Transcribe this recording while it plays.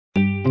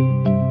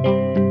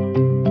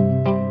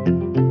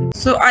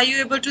So are you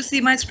able to see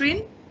my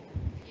screen?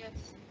 Yes.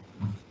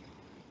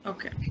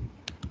 Okay.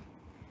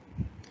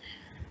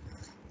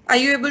 Are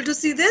you able to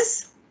see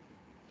this?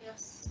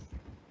 Yes.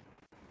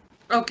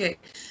 Okay.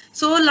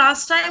 So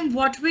last time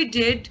we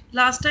did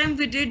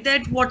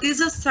that what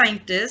is a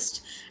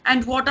scientist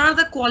and what are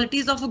the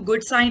qualities of a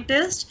good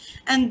scientist,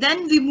 and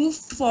then we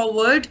moved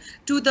forward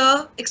to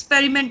the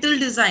experimental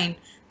design.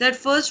 That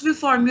first we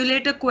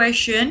formulate a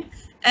question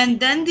and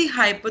then the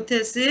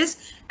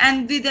hypothesis,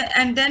 and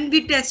then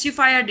we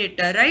testify our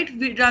data, right?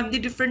 We run the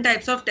different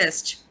types of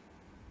tests.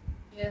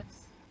 Yes.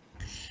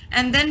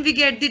 And then we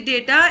get the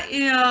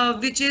data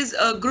which is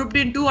grouped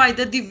into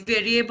either the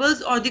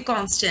variables or the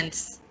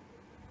constants.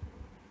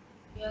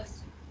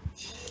 Yes.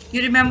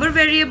 You remember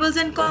variables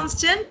and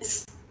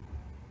constants?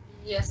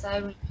 Yes, I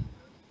remember.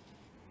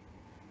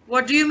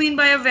 What do you mean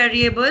by a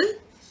variable?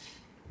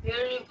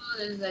 Variable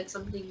is like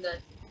something that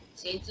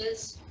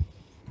changes.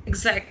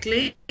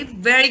 Exactly,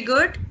 very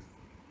good.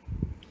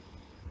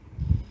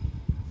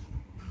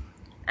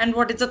 And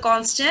what is a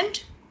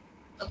constant?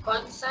 A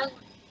constant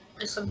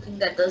is something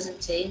that doesn't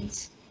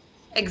change.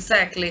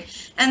 Exactly.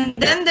 And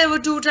then there were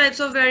two types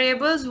of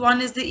variables.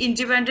 One is the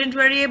independent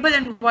variable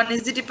and one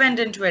is the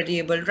dependent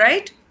variable,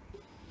 right?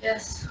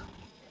 Yes.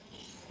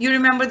 You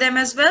remember them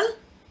as well?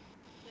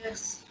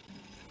 Yes.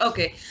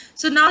 Okay,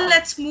 so now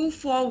let's move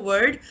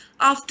forward.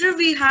 After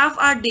we have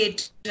our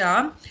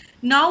data,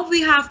 now we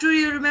have to,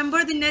 you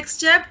remember the next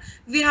step,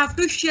 we have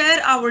to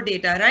share our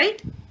data,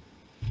 right?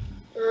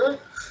 Uh,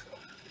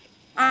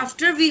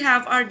 After we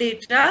have our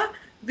data,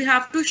 we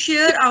have to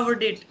share our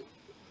data.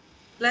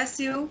 Bless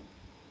you.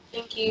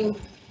 Thank you.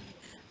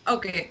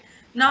 Okay,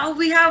 now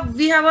we have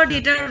our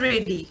data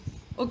ready.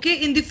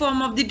 Okay, in the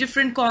form of the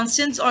different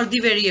constants or the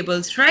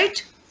variables,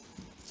 right?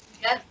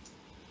 Yes.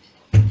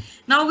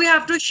 Now we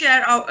have to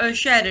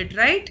share it,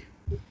 right?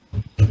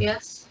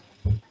 Yes.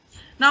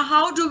 Now,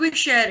 how do we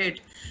share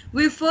it?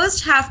 We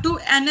first have to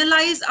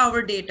analyze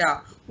our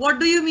data. What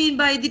do you mean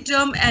by the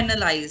term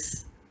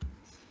analyze?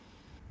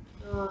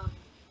 Uh,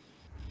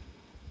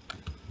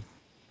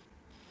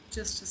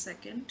 Just a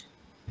second.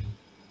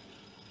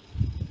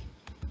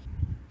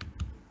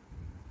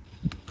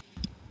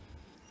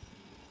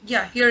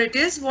 Yeah, here it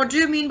is. What do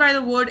you mean by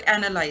the word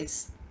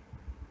analyze?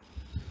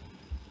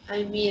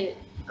 I mean,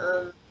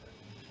 um,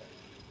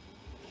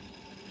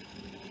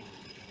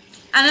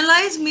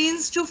 Analyze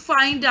means to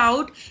find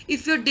out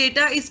if your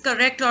data is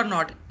correct or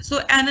not. So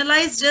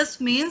analyze just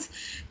means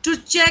to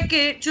check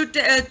it,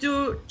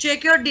 to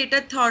check your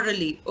data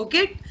thoroughly.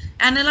 Okay,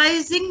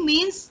 analyzing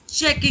means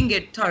checking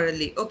it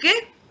thoroughly.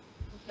 Okay.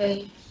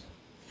 okay.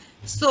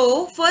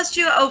 So first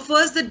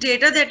the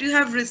data that you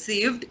have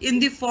received in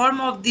the form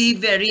of the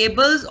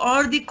variables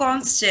or the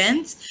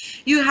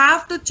constants, you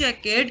have to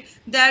check it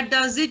that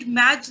does it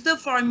match your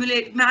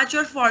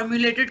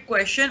formulated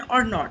question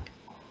or not.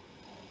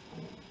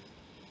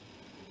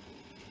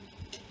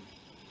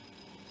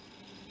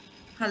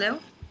 Hello?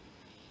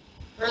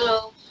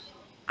 Hello.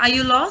 Are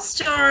you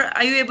lost or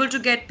are you able to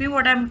get me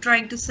what I'm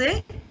trying to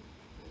say?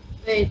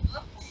 Wait.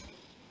 What?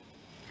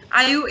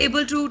 Are you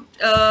able to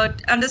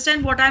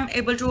understand what I'm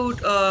able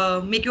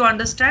to make you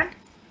understand?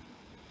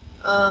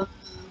 Um.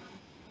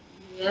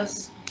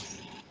 Yes.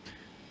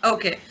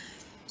 Okay.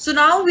 So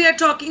now we are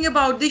talking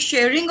about the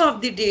sharing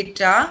of the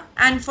data,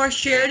 and for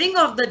sharing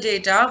of the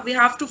data, we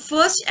have to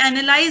first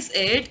analyze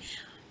it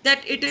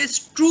that it is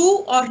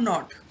true or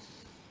not.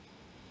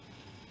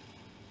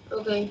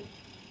 Okay.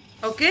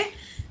 Okay.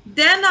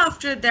 Then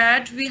after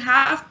that, we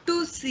have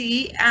to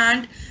see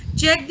and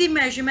check the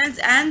measurements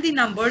and the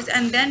numbers,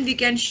 and then we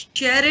can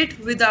share it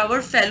with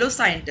our fellow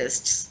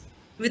scientists,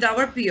 with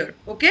our peer.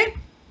 Okay.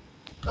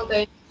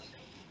 Okay.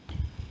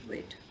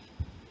 Wait.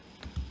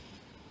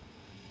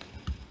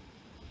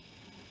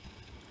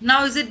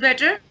 Now is it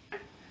better?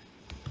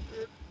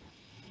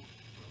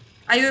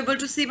 Are you able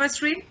to see my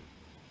screen?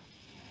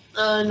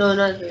 No,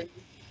 not really.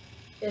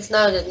 Yes,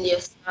 now then.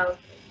 Yes. Now.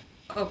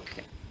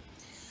 Okay.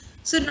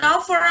 So now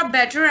for a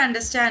better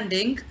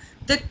understanding,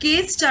 the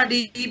case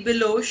study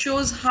below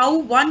shows how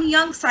one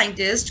young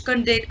scientist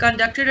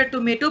conducted a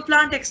tomato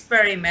plant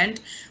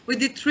experiment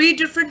with the 3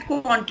 different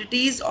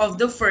quantities of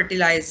the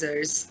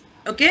fertilizers.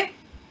 Okay.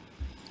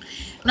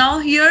 Now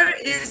here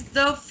is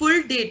the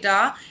full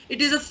data.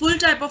 It is a full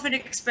type of an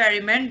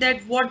experiment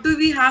that what do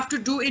we have to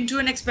do into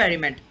an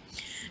experiment.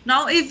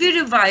 Now if we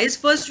revise,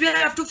 first we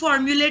have to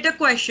formulate a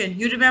question.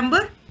 You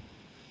remember?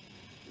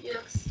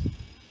 Yes.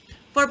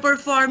 For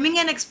performing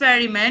an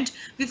experiment,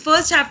 we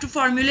first have to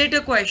formulate a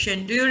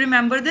question. Do you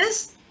remember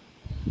this?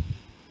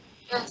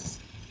 Yes.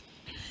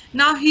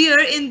 Now here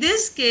in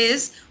this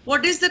case,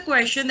 what is the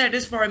question that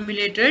is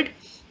formulated?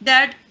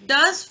 That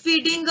does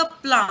feeding a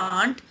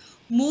plant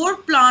more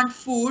plant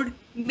food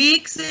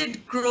makes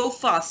it grow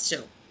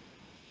faster?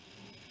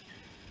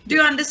 Do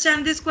you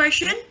understand this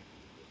question?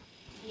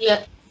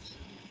 Yeah.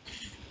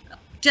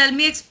 Tell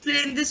me,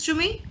 explain this to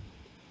me.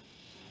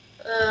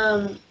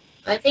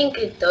 I think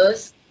it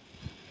does.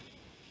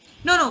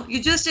 No,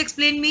 you just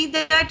explain me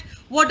that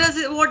what does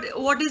it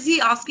what is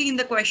he asking in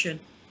the question?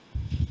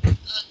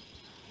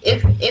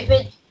 If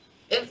it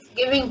If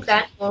giving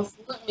plant more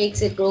food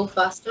makes it grow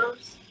faster.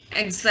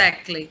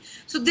 Exactly.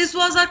 So this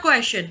was our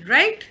question,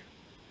 right?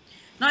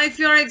 Now, if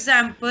your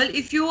example,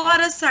 if you are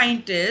a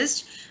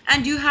scientist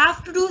and you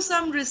have to do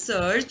some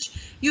research,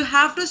 you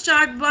have to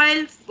start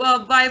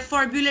by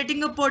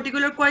formulating a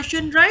particular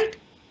question, right?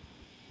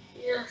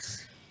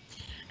 Yes.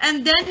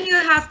 And then you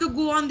have to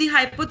go on the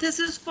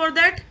hypothesis for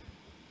that.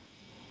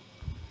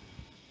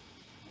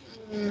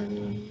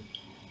 Mm,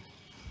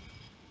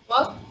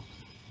 what?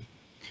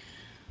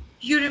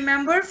 You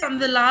remember from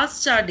the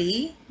last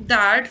study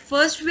that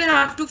first we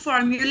have to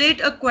formulate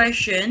a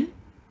question,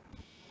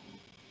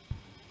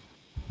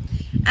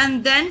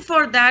 and then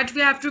for that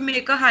we have to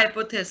make a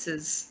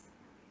hypothesis.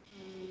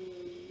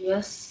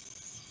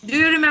 Yes. Do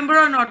you remember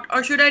or not?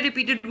 Or should I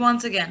repeat it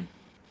once again?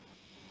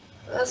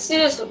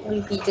 Seriously,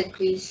 repeat it,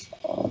 please.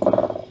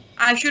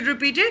 I should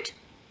repeat it?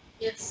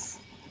 Yes.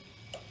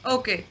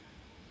 Okay.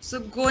 So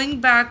going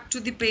back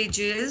to the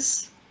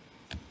pages.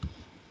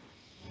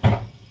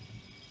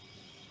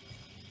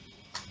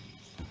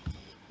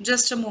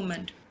 Just a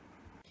moment.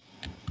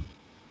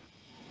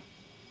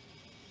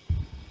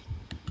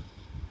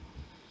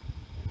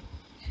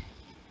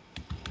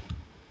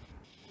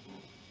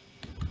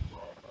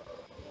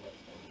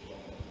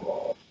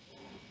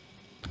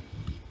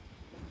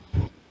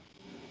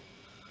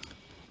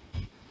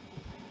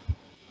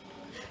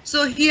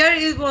 So here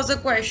it was a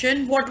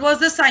question. What was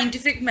the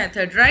scientific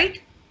method, right?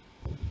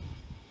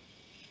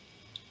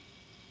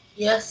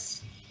 Yes.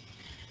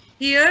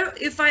 Here,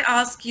 if I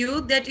ask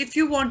you that if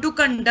you want to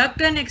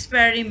conduct an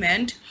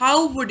experiment,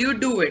 how would you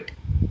do it?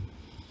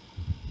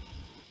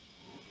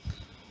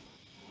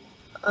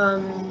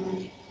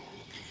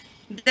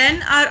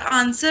 Then our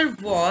answer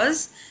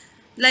was,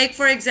 like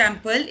for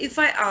example, if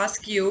I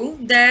ask you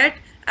that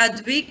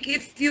Advik,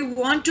 if you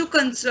want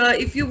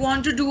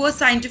to do a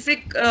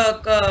scientific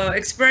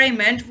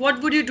experiment, what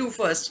would you do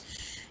first?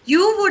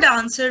 You would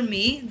answer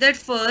me that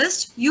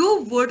first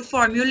you would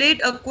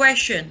formulate a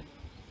question.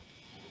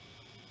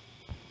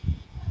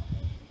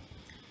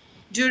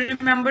 Do you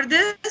remember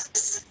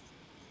this?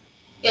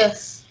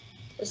 Yes.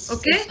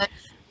 Okay.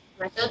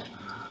 Method.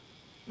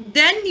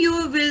 Then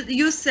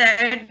you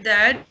said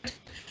that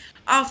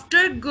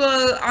after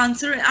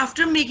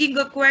making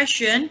a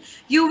question,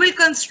 you will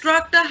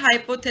construct a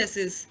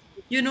hypothesis.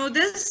 You know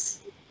this?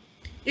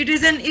 It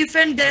is an if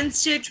and then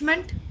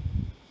statement.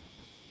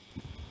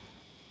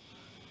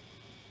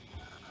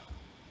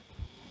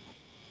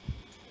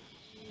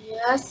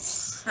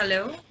 Yes.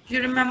 Hello, you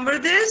remember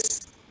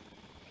this?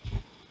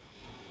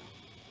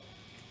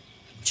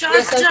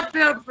 Yes. Charge up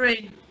your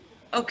brain.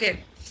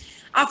 Okay.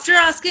 After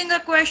asking a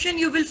question,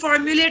 you will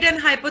formulate an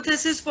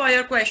hypothesis for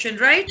your question,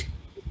 right?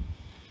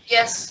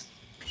 Yes.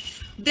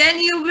 Then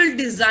you will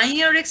design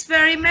your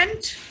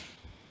experiment.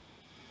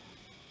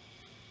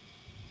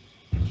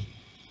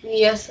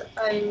 Yes.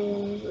 I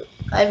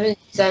will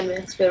design my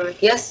experiment.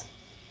 Yes.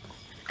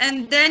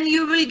 And then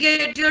you will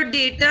get your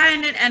data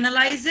and then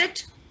analyze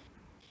it.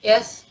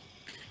 Yes.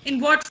 In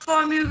what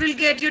form you will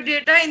get your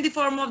data? In the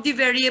form of the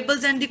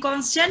variables and the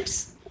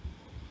constants.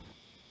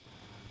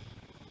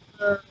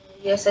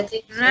 Yes, I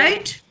think so.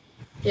 Right?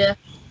 Yeah.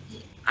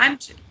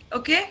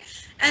 Okay.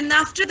 And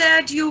after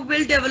that, you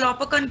will develop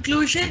a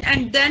conclusion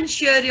and then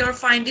share your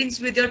findings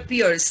with your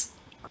peers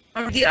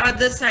or the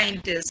other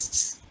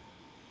scientists.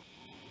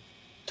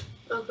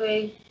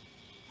 Okay.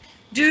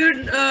 Do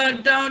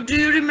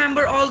you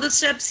remember all the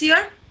steps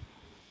here?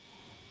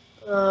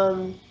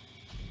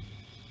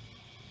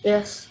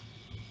 Yes.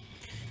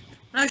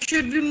 Now,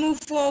 should we move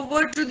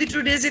forward to the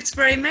today's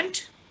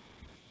experiment?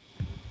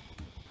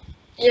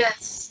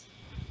 Yes.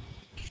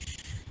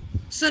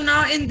 So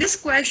now in this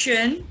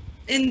question,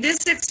 in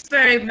this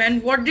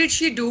experiment, what did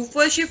she do?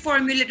 First, she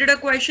formulated a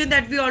question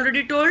that we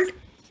already told.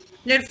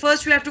 That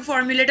first we have to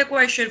formulate a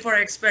question for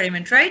our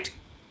experiment, right?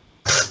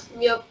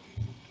 Yep.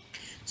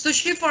 So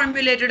she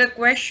formulated a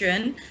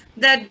question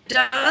that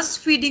does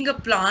feeding a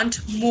plant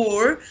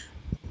more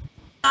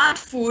plant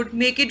food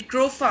make it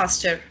grow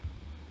faster?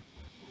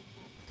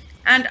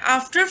 And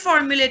after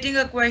formulating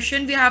a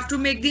question, we have to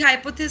make the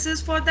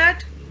hypothesis for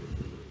that.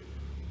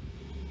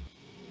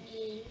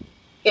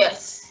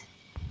 Yes.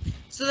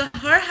 So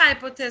her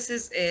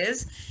hypothesis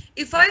is,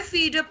 if I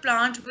feed a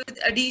plant with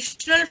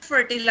additional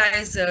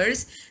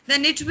fertilizers,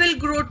 then it will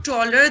grow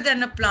taller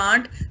than a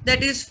plant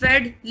that is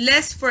fed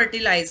less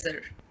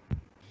fertilizer.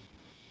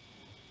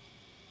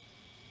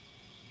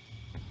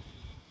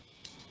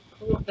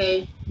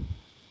 Okay.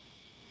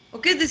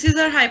 Okay, this is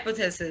her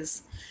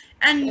hypothesis.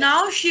 And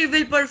now she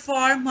will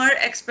perform her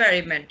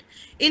experiment.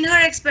 In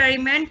her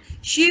experiment,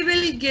 she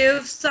will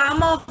give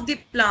some of the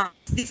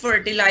plants the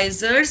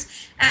fertilizers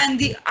and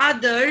the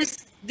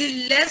others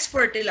the less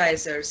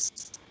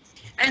fertilizers.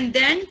 And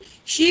then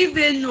she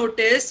will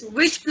notice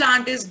which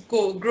plant is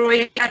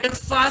growing at a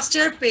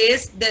faster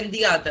pace than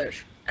the other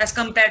as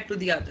compared to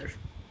the other.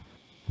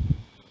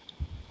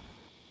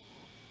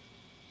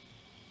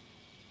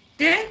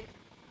 Okay?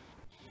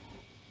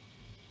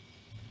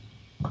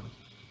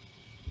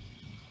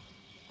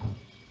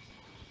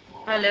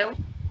 Hello?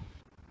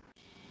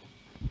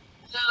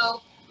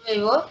 Hello.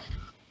 Hey, what?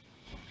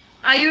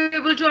 Are you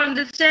able to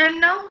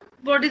understand now?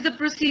 What is the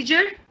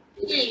procedure?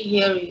 I didn't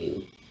hear you.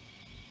 You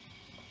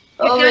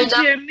Oh, wait, can't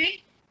now, hear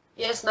me?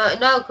 yes,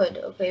 now good.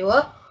 Okay,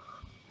 what?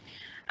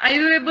 Are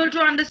you able to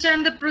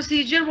understand the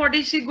procedure? What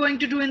is she going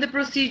to do in the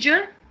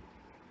procedure?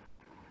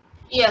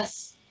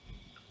 Yes.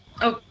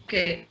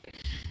 Okay.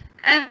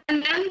 And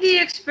then the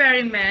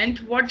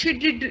experiment, what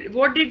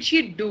did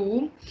she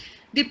do?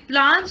 The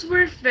plants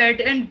were fed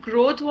and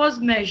growth was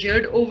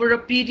measured over a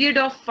period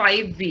of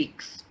 5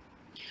 weeks.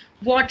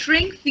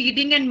 Watering,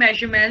 feeding and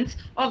measurements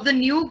of the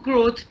new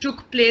growth took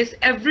place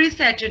every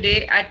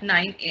Saturday at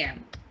 9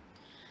 a.m.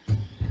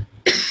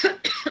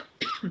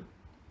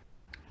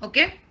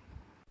 Okay.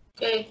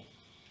 Okay.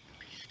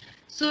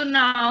 So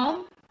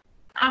now,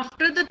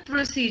 after the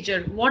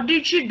procedure, what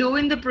did she do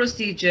in the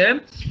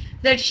procedure?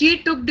 That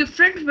she took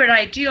different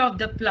variety of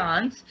the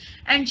plants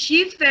and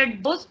she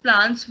fed those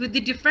plants with the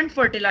different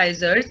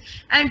fertilizers,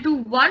 and to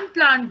one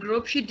plant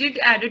group she did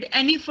added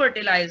any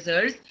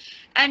fertilizers,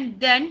 and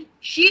then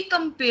she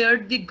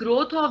compared the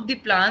growth of the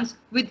plants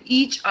with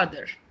each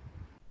other.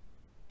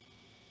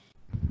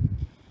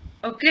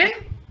 Okay.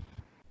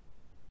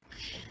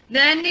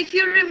 Then if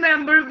you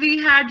remember,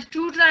 we had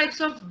two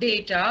types of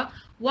data.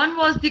 One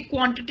was the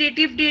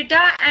quantitative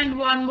data and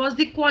one was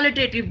the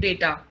qualitative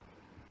data.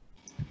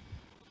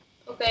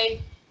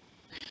 Okay.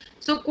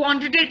 So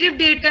quantitative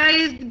data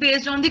is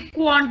based on the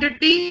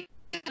quantity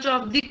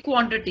of the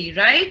quantity,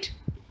 right?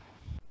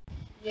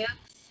 Yes.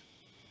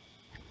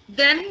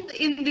 Then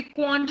in the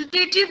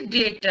quantitative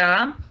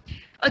data,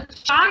 a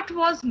chart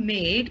was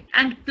made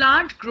and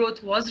plant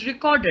growth was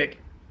recorded.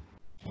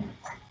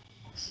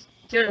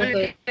 Here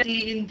Okay. you can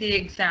see in the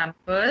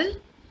example,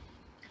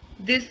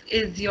 this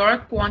is your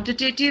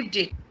quantitative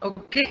data.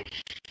 Okay.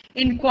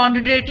 In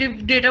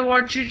quantitative data,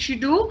 what should she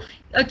do?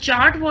 A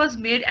chart was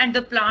made and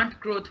the plant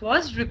growth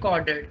was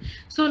recorded.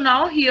 So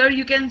now here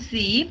you can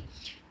see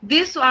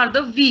these are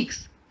the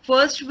weeks.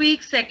 First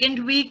week,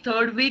 second week,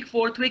 third week,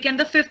 fourth week and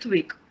the fifth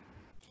week.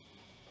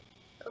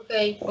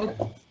 Okay.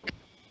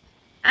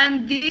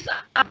 And these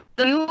are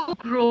the new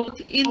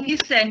growth in the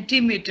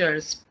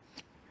centimeters.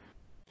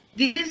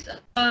 These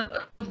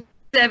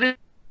 7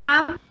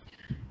 gram,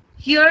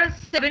 here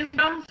 7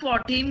 gram,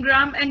 14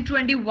 gram and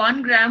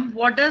 21 gram.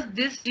 What does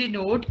this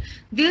denote?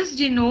 This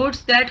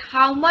denotes that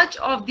how much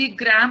of the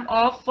gram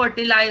of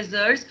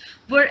fertilizers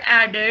were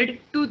added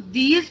to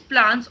these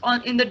plants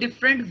in the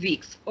different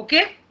weeks.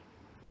 Okay.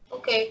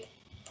 Okay.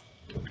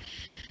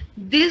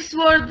 This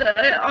was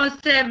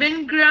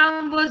 7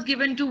 gram was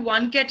given to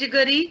one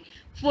category,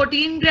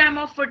 14 gram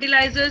of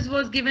fertilizers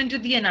was given to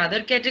the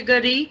another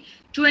category,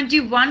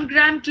 21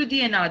 gram to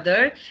the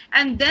another,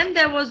 and then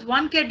there was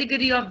one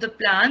category of the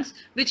plants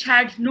which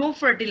had no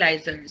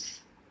fertilizers.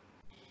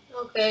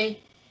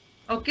 Okay.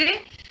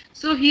 Okay,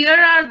 so here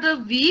are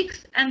the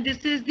weeks and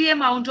this is the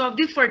amount of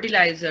the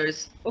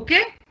fertilizers.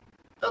 Okay.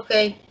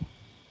 Okay.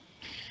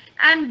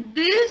 And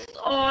this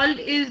all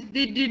is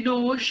the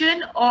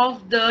denotion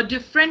of the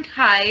different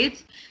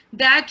heights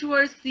that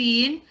were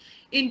seen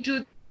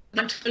into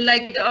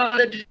like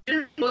the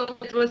different growth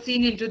that were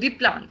seen into the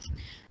plants.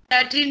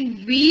 That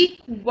in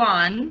week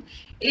 1,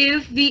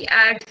 if we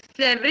add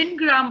 7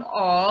 gram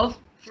of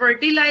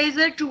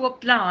fertilizer to a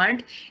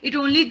plant, it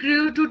only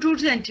grew to 2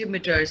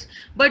 centimeters.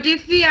 But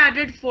if we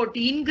added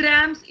 14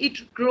 grams,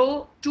 it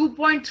grew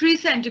 2.3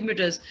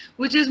 centimeters,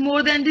 which is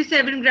more than the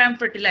 7 gram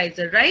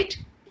fertilizer, right?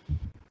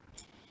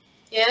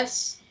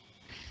 Yes.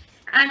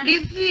 And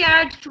if we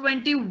add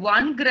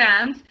 21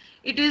 grams,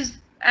 it is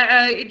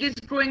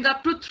growing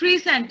up to 3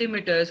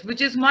 centimeters,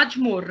 which is much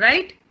more,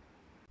 right?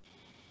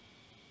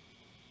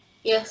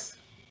 Yes.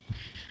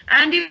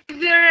 And if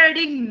we are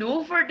adding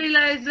no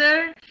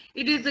fertilizer,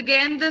 it is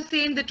again the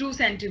same, the 2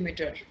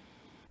 centimeter.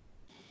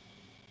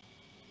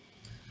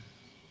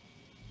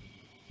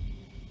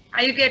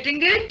 Are you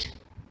getting it?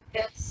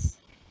 Yes.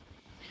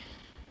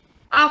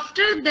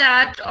 After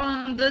that,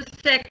 on the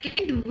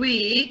second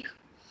week,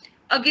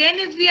 again,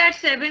 if we add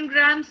 7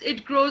 grams,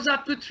 it grows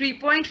up to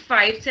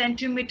 3.5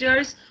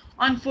 centimeters.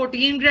 On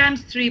 14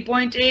 grams,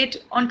 3.8.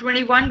 On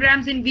 21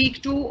 grams in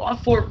week 2, or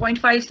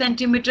 4.5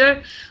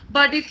 centimeter.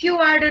 But if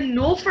you add a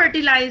no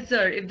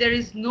fertilizer, if there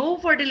is no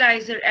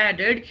fertilizer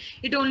added,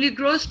 it only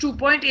grows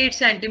 2.8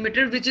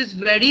 centimeter, which is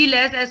very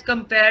less as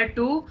compared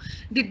to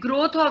the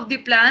growth of the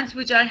plants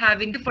which are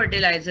having the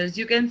fertilizers.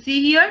 You can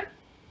see here.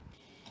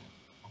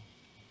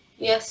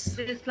 Yes.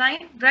 This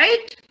line,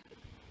 right?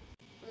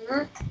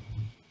 Mm-hmm.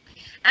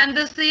 And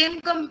the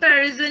same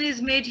comparison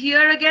is made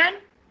here again.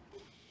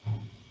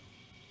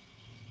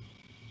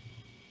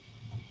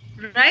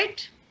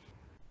 Right?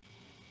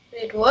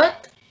 Wait,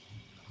 what?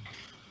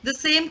 The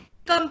same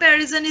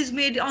comparison is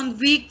made on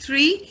week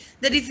 3,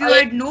 that if you Oh,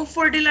 yeah. add no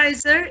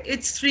fertilizer,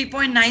 it's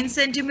 3.9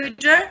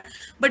 centimeter.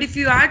 But if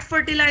you add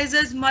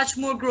fertilizers, much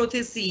more growth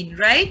is seen,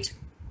 right?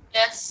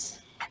 Yes.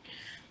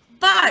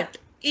 But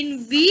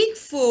in week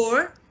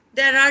 4,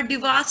 there are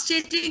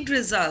devastating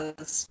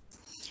results.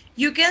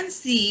 You can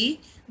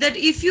see that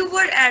if you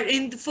were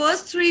in the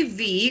first 3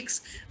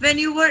 weeks, when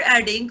you were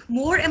adding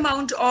more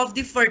amount of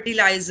the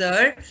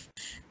fertilizer,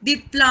 the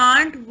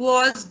plant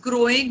was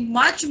growing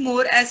much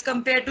more as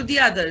compared to the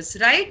others,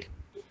 right?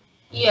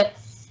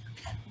 Yes.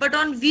 But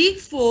on week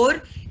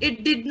 4,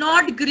 it did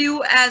not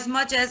grow as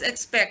much as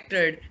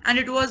expected, and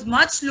it was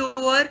much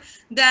lower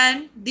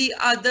than the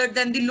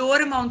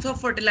lower amounts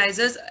of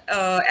fertilizers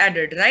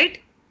added,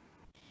 right?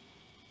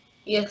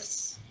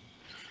 Yes.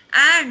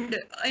 And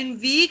in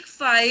week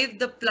 5,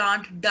 the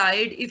plant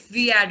died if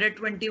we added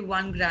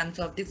 21 grams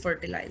of the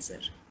fertilizer.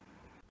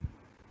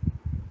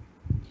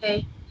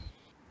 Okay.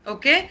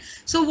 Okay,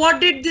 so what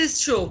did this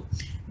show?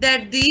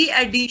 That the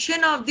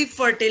addition of the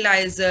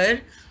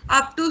fertilizer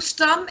up to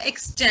some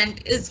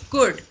extent is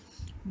good,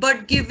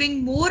 but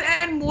giving more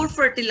and more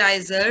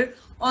fertilizer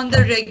on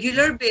the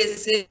regular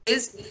basis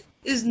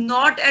is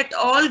not at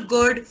all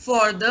good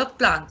for the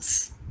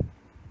plants.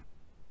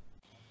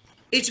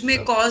 It may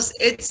cause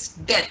its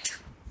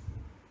death.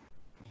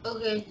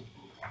 Okay.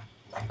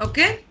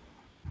 Okay?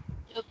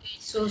 Okay.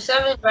 So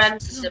 7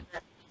 grams is the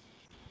best.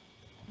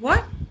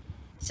 What?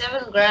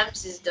 7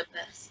 grams is the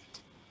best.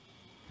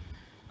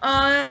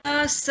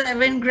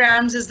 7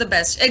 grams is the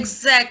best.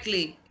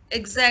 Exactly.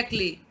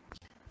 Exactly.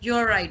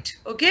 You're right.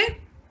 Okay?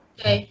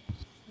 Okay.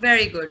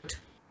 Very good.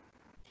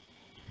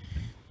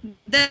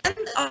 Then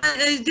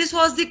this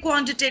was the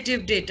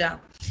quantitative data.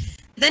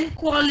 Then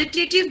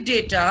qualitative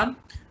data,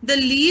 the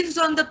leaves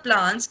on the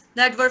plants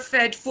that were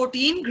fed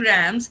 14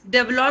 grams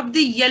developed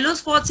the yellow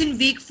spots in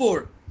week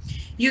 4.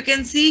 You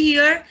can see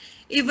here,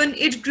 even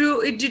it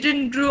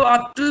didn't grow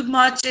up to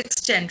much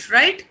extent,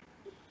 right?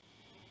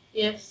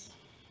 Yes.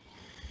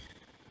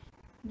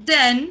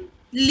 Then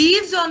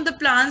leaves on the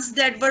plants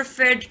that were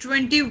fed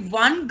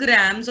 21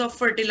 grams of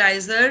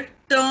fertilizer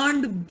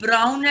turned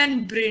brown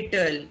and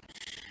brittle,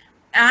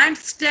 and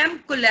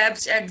stem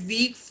collapsed at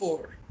week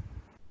 4.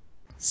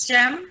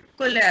 Stem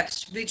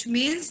collapsed, which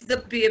means the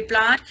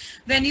plant,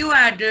 when you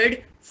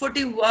added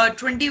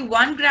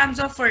 21 grams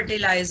of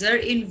fertilizer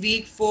in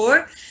week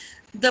 4,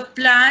 the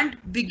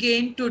plant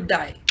began to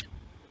die.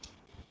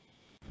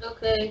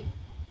 Okay.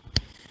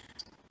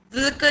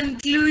 The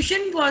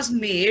conclusion was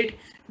made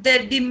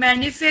that the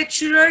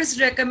manufacturer's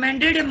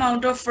recommended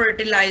amount of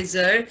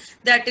fertilizer,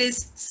 that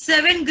is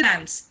 7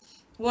 grams,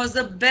 was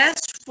the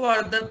best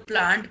for the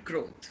plant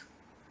growth.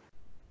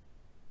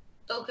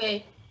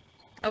 Okay.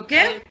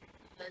 Okay?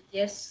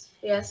 Yes.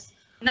 Yes.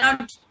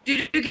 Now,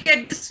 did you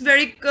get this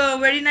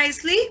very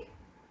nicely?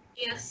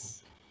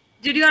 Yes.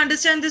 Did you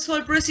understand this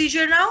whole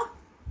procedure now?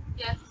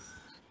 Yes.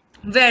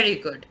 Very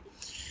good.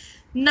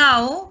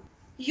 Now,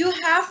 you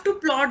have to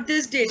plot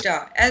this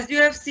data. As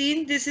you have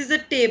seen, this is a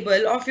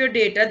table of your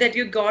data that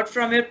you got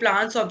from your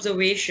plant's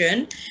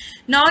observation.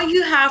 Now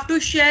you have to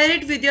share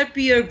it with your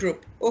peer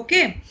group.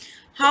 Okay?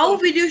 How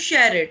will you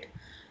share it?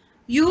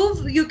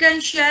 You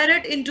can share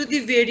it into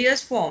the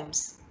various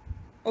forms.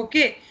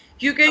 Okay?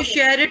 You can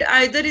share it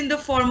either in the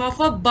form of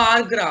a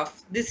bar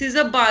graph. This is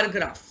a bar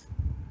graph,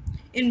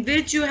 in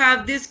which you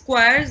have these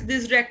squares,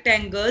 these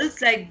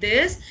rectangles like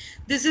this.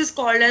 This is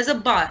called as a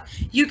bar.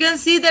 You can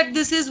see that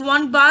this is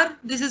one bar.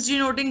 This is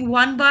denoting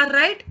one bar,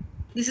 right?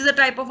 This is a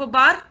type of a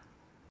bar.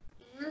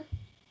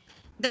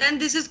 Then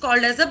this is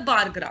called as a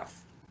bar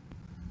graph.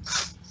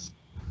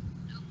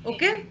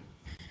 Okay?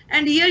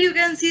 And here you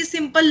can see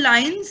simple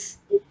lines.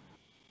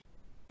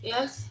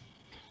 Yes.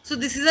 So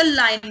this is a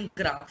line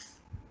graph.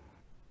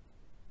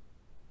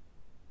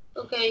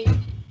 Okay.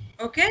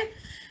 Okay?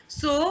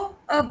 So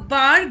a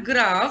bar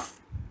graph.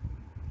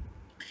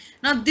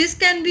 Now this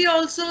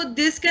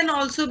can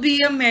also be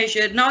a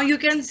measure. Now you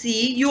can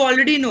see, you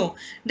already know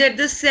that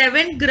the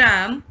 7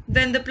 gram,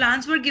 when the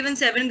plants were given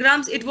 7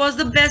 grams, it was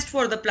the best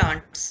for the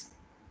plants.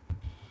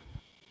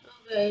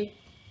 Okay.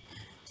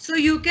 So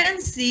you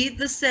can see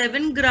the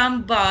 7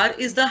 gram bar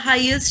is the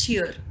highest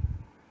here.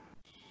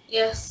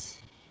 Yes.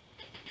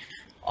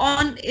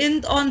 On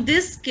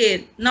this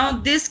scale, now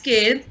this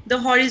scale, the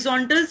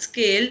horizontal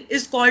scale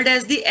is called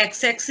as the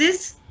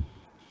x-axis,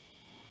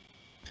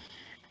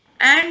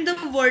 and the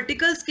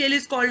vertical scale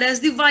is called as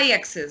the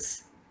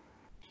y-axis.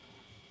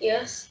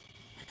 Yes.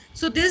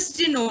 So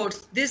this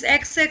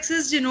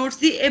x-axis denotes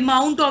the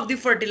amount of the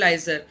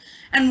fertilizer.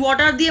 And what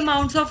are the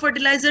amounts of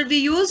fertilizer we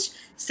used?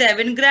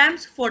 7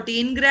 grams,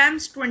 14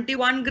 grams,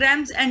 21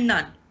 grams, and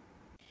none.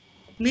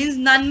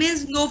 None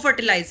means no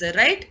fertilizer,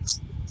 right?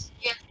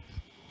 Yes.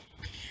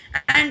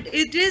 And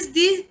it is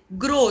the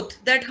growth,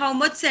 that how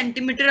much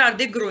centimeter are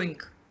they growing.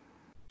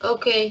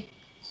 Okay.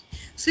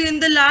 So in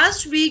the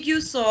last week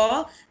you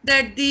saw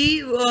that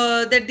the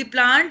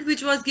plant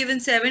which was given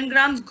 7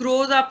 grams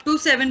grows up to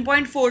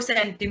 7.4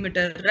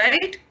 centimeter,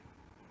 right?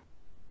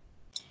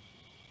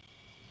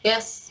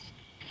 Yes.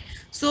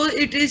 So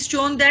it is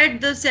shown that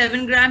the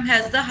 7 gram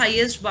has the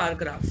highest bar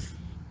graph.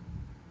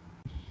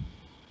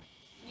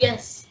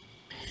 Yes.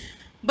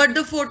 But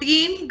the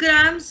 14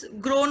 grams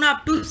grown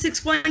up to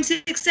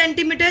 6.6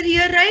 centimeter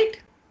here,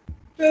 right?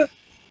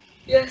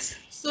 Yes.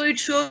 So it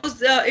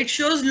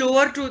shows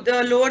lower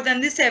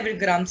than the 7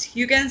 grams.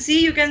 You can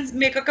see, you can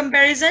make a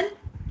comparison.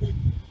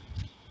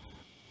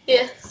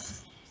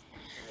 Yes.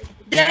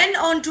 Then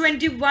on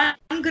 21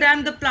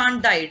 gram, the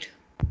plant died.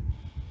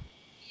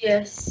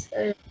 Yes.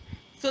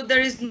 So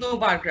there is no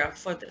bar graph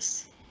for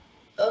this.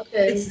 It's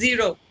Okay.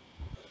 0.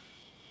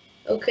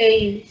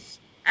 Okay.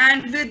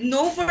 And with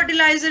no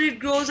fertilizer, it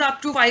grows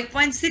up to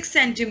 5.6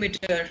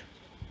 centimeter.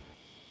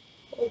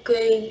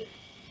 Okay.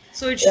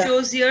 So it Yeah.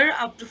 shows here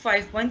up to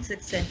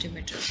 5.6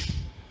 centimeter.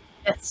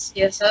 Yes.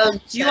 Yes. I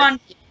You understand.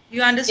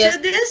 you Yes.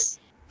 understood this?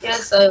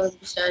 Yes. I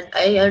understand.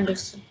 I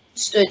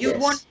understood You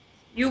won't this.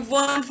 you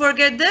won't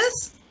forget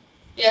this?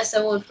 Yes.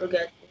 I won't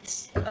forget this.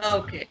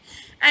 Okay.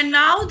 And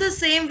now the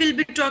same we'll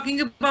be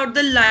talking about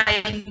the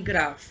line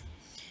graph.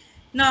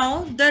 Now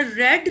the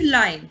red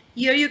line,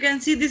 here you can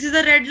see this is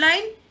a red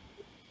line.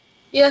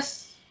 Yes.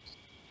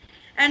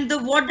 And the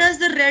what does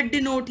the red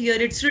denote here?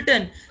 It's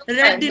written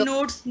red No.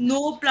 denotes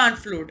no plant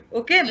fluid.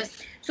 Okay. Yes.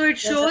 So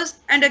it Yes. shows,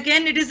 and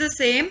again it is the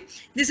same.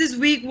 This is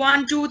week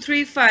 1, 2,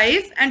 3,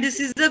 5, and this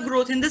is the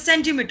growth in the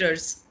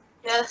centimeters.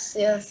 Yes.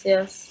 Yes.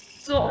 Yes.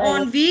 So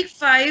on week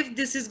 5,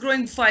 this is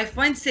growing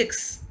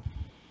 5.6.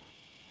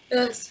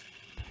 Yes.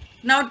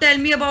 Now tell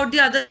me about the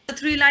other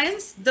 3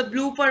 lines, the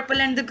blue,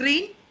 purple, and the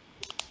green.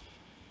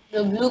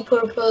 The blue,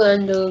 purple,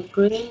 and the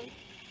green.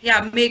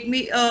 Yeah, make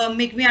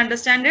me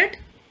understand it.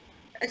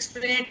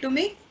 Explain it to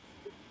me.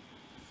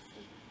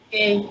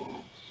 Okay.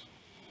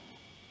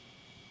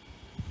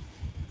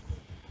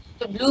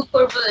 The blue,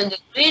 purple, and the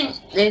green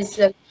is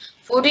like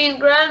 14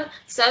 gram,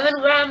 7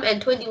 gram,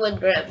 and 21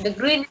 gram. The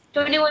green is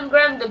 21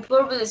 gram, the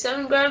purple is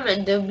 7 gram,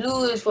 and the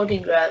blue is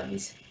 14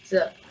 grams.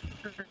 So,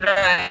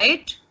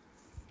 Right.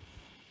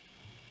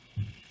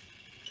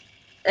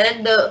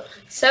 and the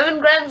 7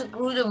 grams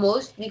grew the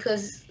most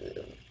because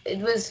it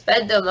was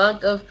fed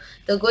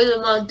the good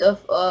amount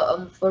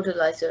of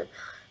fertilizer.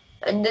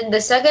 And then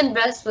the second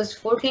best was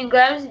 14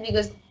 grams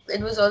because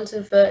it was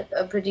also fed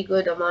a pretty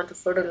good amount of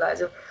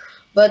fertilizer.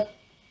 But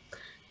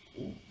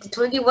the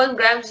 21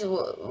 grams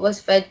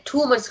was fed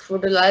too much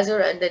fertilizer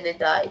and then it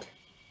died.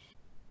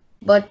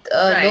 But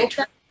Right.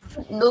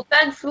 no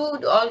plant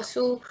food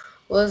also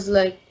was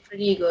like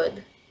pretty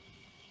good.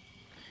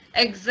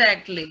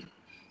 Exactly.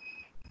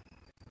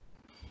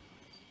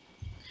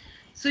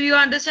 So you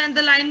understand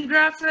the line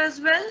graph as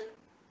well?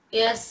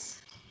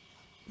 Yes.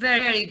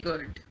 Very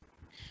good.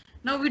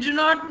 Now we do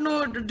not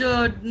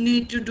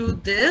need to do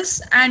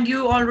this, and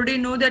you already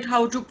know that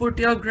how to put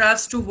your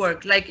graphs to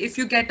work. Like if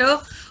you get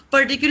a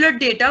particular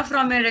data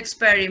from your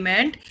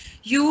experiment,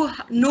 you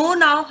know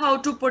now how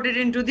to put it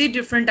into the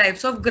different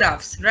types of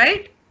graphs,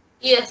 right?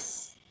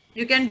 Yes.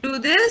 You can do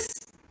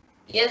this?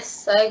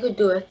 Yes, I could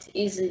do it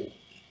easily.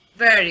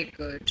 Very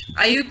good.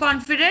 Are you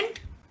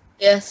confident?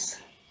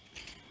 Yes.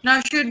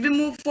 Now should we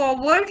move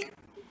forward?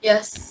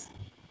 Yes.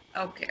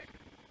 Okay.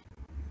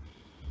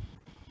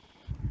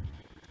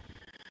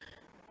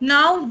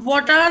 Now,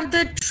 what are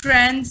the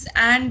trends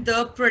and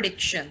the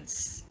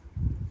predictions?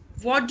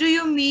 What do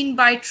you mean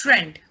by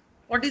trend?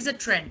 What is a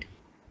trend?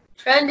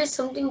 Trend is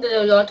something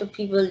that a lot of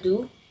people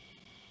do.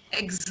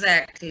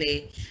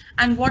 Exactly.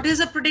 And what is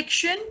a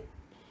prediction?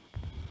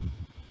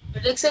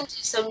 Predictions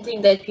is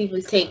something that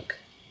people think.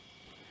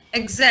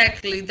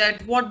 Exactly,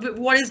 that what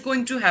is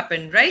going to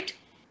happen, right?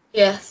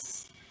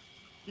 Yes.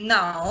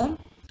 Now,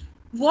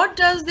 what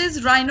does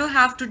this Rhino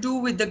have to do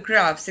with the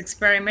graphs,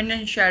 experiment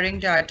and sharing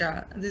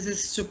data? This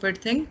is stupid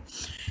thing.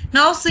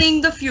 Now, seeing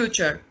the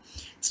future.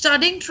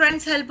 Studying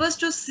trends help us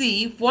to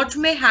see what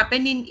may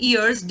happen in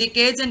years,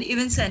 decades, and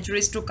even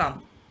centuries to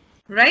come,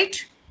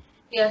 right?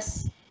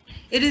 Yes.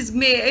 It is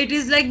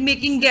like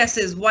making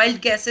guesses,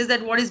 wild guesses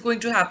at what is going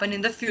to happen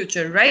in the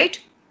future, right?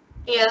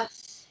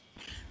 Yes.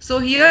 So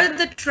here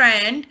the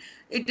trend,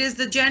 it is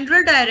the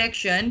general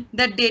direction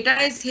that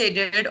data is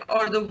headed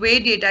or the way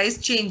data is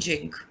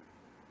changing.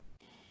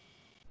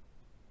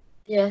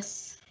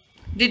 Yes.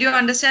 Did you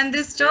understand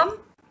this term?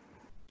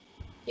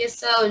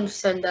 Yes, I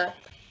understand that.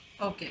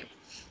 Okay.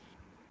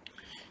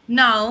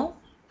 Now,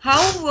 how,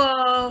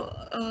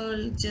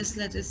 just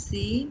let us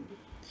see.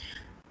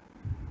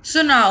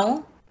 So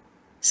now,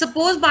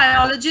 suppose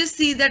biologists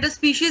see that a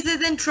species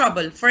is in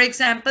trouble. For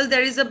example,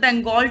 there is a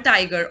Bengal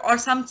tiger or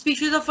some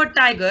species of a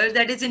tiger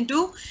that is in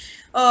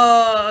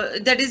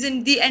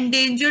the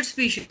endangered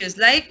species,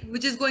 like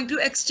which is going to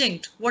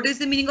extinct. What is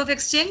the meaning of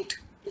extinct?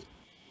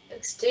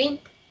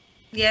 Extinct?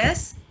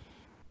 Yes.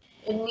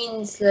 It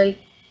means like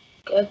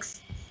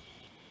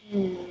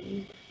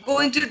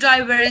Going to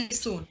die very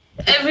soon.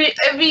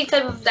 every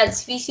type of that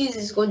species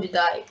is going to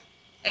die.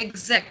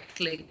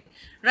 Exactly.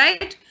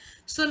 Right?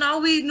 So now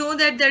we know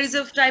that there is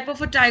a type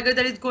of a tiger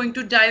that is going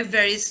to die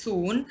very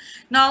soon.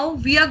 Now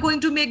we are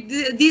going to make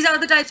these are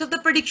the types of the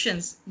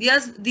predictions. We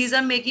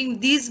are making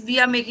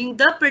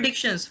the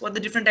predictions for the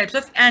different types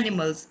of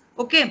animals.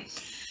 Okay.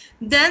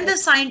 Then the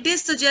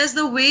scientists suggest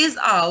the ways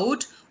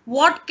out.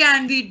 What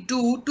can we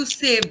do to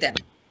save them?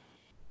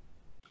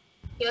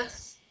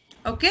 Yes.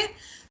 Okay.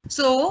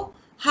 So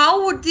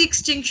how would the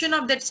extinction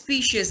of that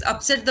species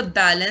upset the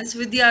balance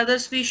with the other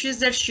species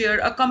that share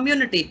a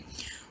community?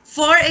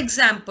 For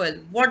example,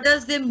 what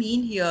does they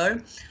mean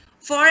here?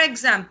 For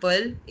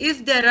example,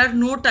 if there are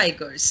no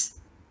tigers,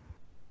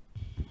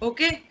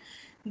 Okay,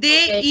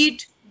 they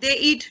eat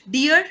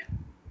deer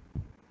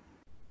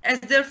as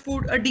their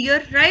food, a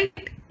deer,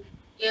 right?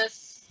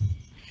 Yes.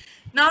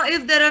 Now,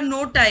 if there are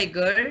no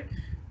tiger,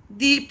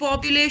 the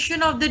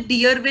population of the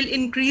deer will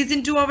increase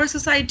into our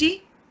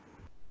society.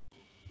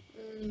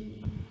 Mm,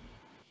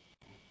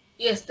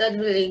 yes, that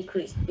will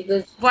increase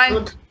because Why? no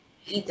tiger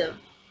eat them.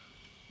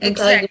 No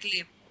tiger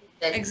Exactly.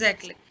 then.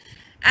 Exactly.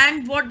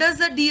 And what does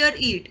the deer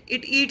eat?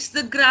 It eats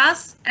the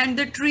grass and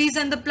the trees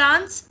and the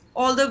plants,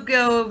 all the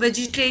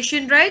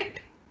vegetation, right?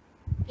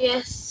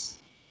 Yes.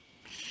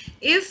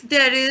 If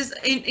there is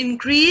an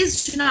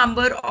increased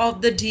number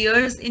of the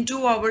deers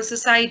into our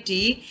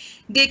society,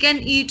 they can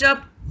eat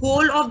up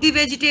whole of the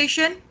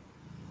vegetation,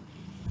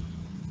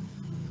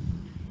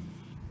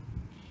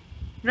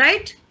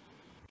 right?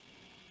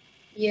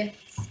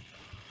 Yes.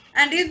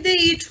 And if they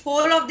eat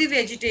whole of the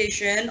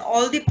vegetation,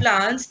 all the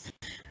plants,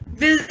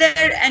 will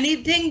there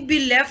anything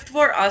be left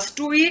for us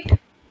to eat?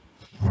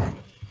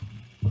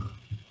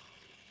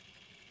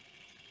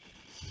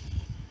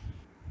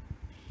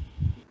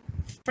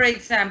 For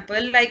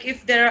example, like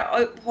if there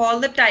are all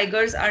the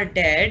tigers are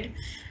dead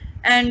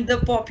and the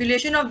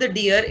population of the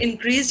deer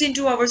increased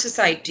into our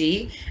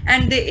society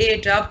and they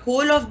ate up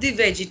whole of the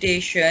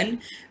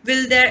vegetation,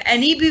 will there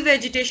any be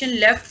vegetation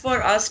left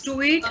for us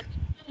to eat?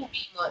 Shouldn't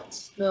be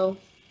much. No.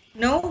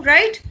 No,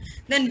 right?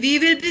 Then we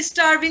will be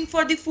starving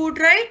for the food,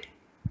 right?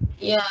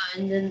 Yeah,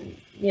 and then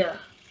yeah.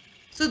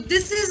 So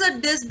this is a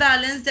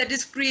disbalance that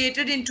is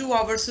created into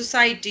our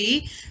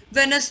society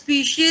when a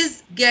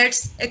species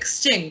gets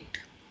extinct.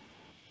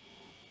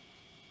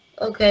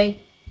 Okay.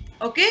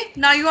 Okay,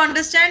 now you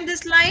understand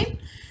this line,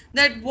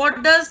 that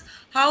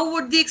how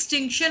would the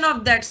extinction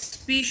of that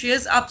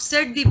species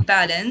upset the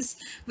balance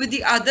with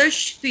the other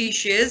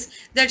species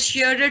that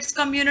shared its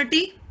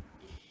community?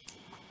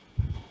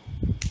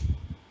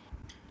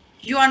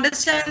 You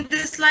understand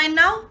this line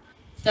now?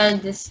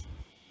 Stand this.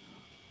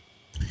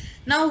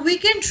 Now we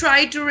can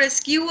try to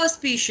rescue a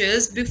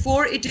species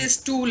before it is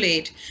too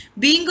late.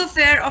 Being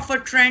aware of a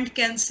trend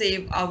can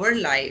save our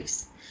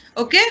lives.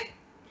 Okay?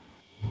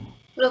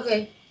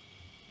 Okay.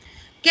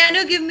 Can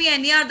you give me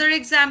any other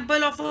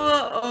example of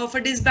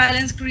a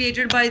disbalance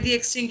created by the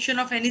extinction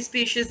of any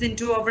species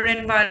into our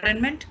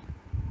environment?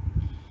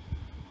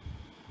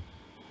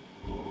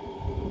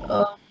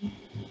 Um,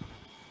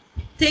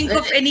 Think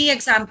of any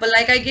example.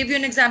 Like I gave you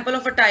an example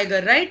of a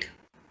tiger, right?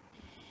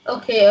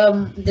 okay.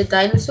 The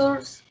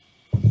dinosaurs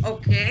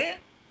Okay.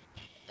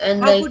 and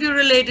How like could you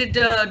relate it,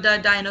 the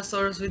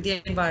dinosaurs with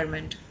the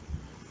environment?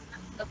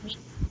 a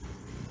meteor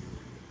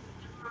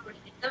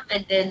hit them,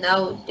 and then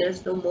now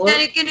there's no more.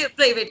 Can you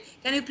play with?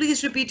 Can you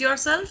please repeat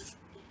yourself?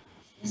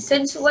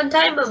 Since one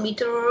time a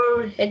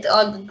meteor hit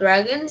all the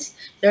dragons,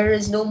 there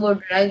is no more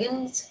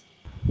dragons.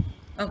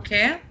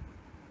 Okay.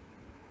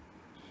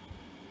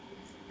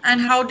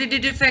 And how did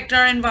it affect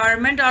our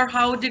environment, or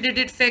how did it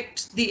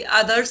affect the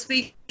other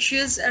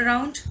species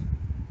around?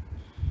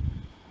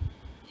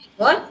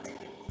 What?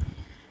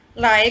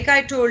 Like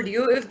I told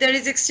you, if there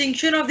is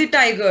extinction of the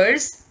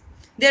tigers,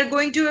 they're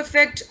going to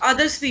affect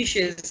other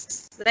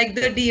species, like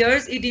the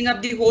deers eating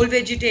up the whole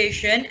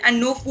vegetation and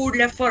no food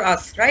left for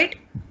us, right?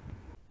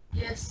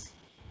 Yes.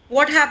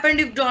 What happened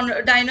if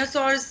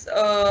dinosaurs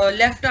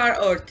left our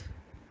earth?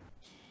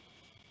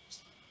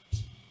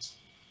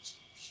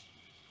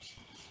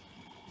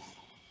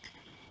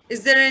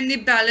 Is there any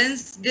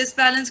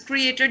disbalance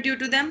created due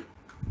to them?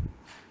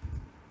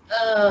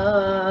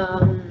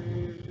 Um.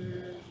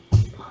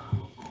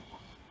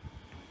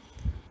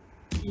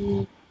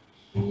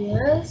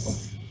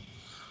 Yes.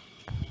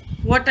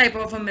 What type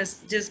of a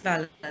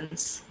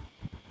disbalance?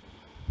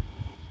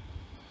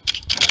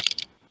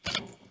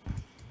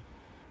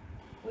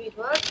 Wait,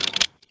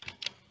 what?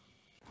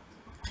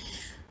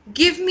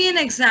 Give me an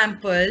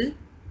example.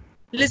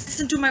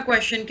 Listen to my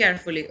question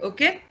carefully,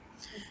 okay?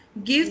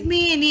 Give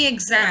me any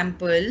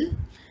example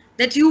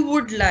that you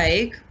would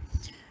like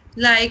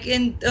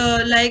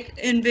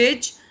in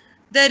which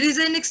there is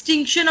an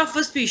extinction of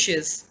a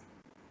species,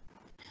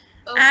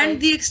 and Okay.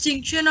 the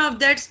extinction of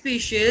that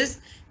species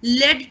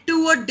led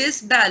to a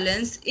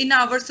disbalance in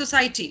our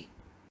society,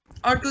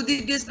 or to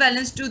the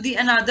disbalance to the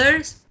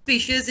another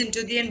species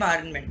into the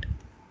environment.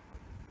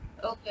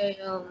 Okay.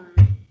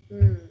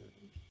 Hmm.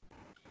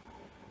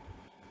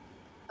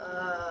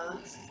 Uh.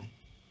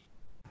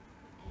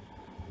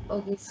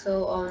 Okay.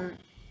 So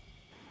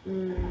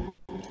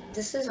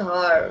this is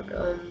hard.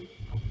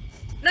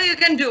 No, you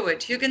can do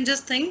it. You can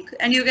just think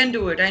and you can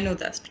do it. I know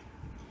that.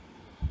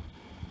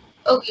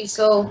 Okay.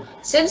 So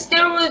since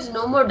there was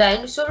no more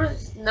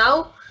dinosaurs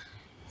now,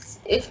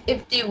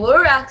 if they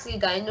were actually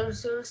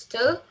dinosaurs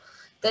still,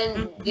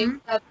 then they Mhm.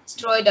 would have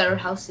destroyed our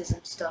houses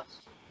and stuff.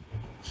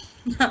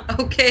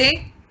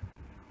 Okay.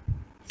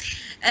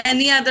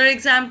 Any other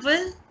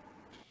example?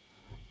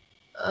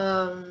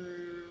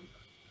 Um.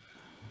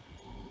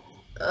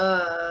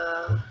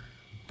 Uh.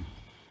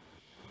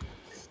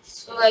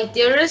 So like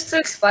there is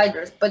like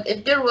spiders, but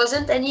if there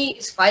wasn't any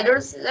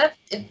spiders left,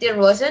 if there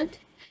wasn't,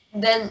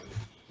 then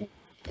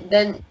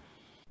then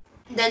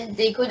then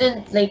they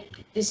couldn't they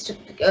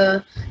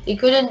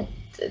couldn't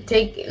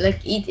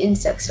eat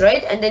insects,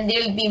 right? And then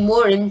there'll be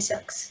more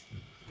insects.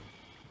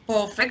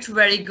 Perfect.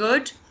 Very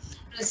good.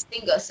 Will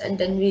sting us, and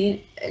then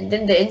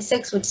the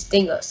insects would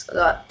sting us a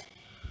lot.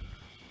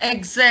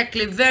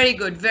 Exactly. Very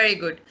good. Very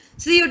good.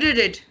 See, you did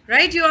it,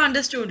 right? You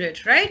understood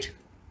it, right?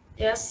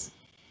 Yes.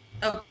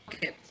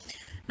 Okay.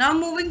 Now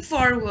moving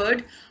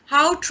forward,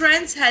 how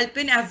trends help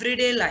in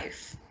everyday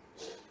life.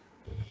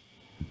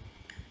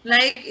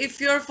 Like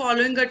if you're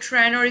following a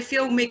trend or if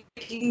you're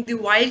making the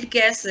wild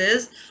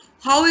guesses,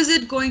 how is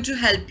it going to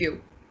help you?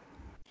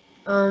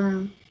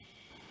 I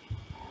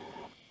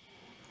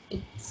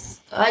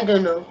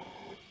don't know.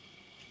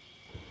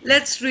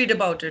 Let's read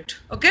about it.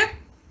 Okay.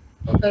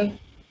 Okay.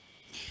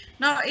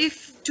 Now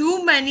if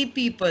too many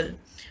people,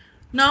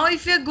 now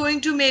if you're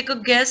going to make a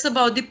guess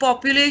about the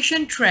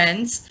population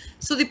trends,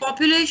 so the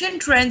population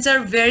trends are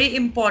very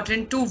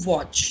important to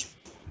watch.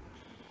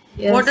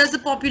 Yes. What does the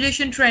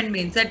population trend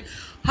mean? That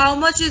how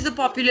much is the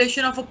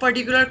population of a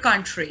particular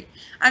country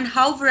and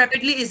how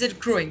rapidly is it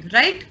growing,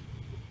 right?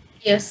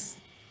 Yes.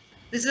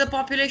 This is a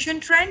population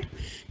trend.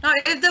 Now,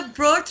 if the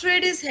birth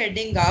rate is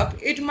heading up,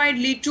 it might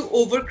lead to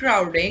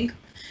overcrowding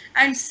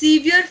and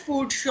severe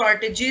food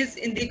shortages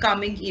in the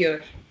coming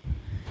year.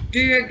 Do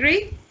you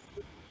agree?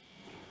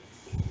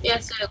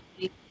 Yes, I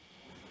agree.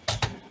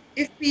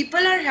 If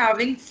people are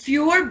having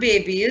fewer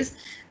babies,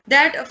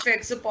 that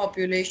affects the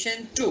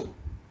population too.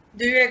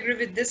 Do you agree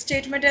with this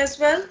statement as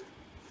well?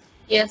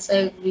 Yes,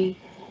 I agree.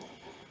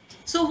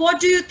 So what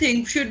do you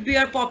think should be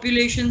our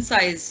population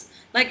size?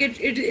 Like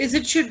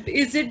it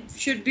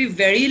should be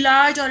very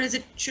large, or is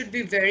it should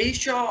be very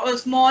short or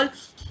small,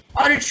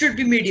 or it should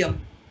be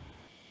medium?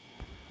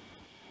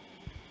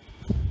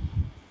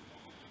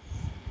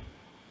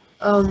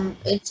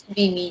 It should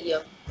be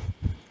medium.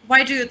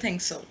 Why do you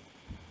think so?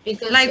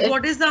 Because Like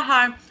what is the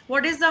harm?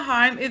 What is the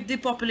harm if the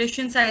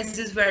population size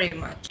is very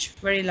large?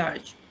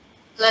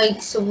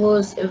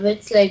 suppose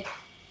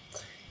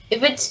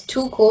if it's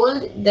too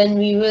cold, then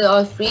we will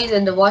all freeze,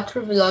 and the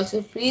water will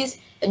also freeze,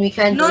 and we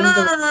can't No, no, drink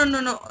no, the. no,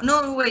 no, no,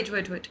 no, no, wait.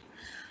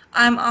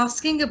 I'm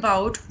asking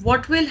about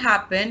what will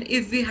happen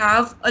if we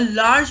have a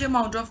large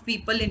amount of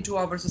people into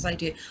our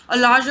society, a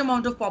large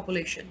amount of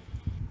population.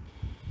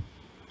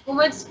 Too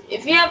much.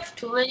 If we have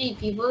too many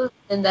people,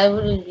 then that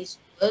wouldn't be so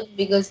good,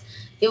 because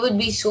there would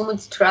be so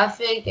much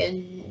traffic,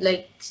 and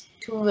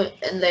too much,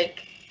 and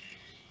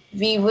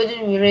we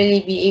wouldn't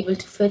really be able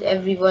to fit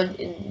everyone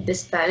in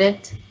this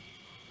planet.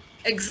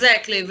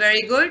 Exactly,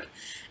 very good.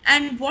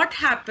 And what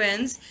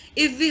happens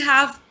if we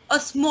have a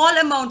small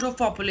amount of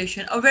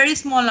population, a very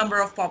small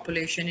number of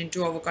population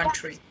into our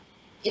country?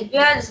 If we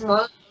had a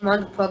small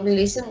amount of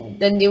population,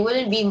 then there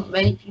wouldn't be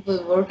many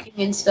people working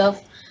and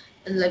stuff,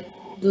 and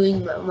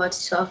doing much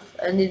stuff,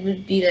 and it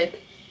would be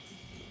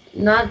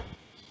not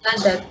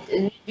not that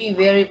it would be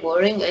very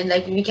boring, and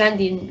we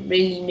can't even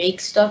really make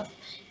stuff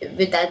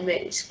with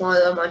that small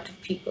amount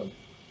of people.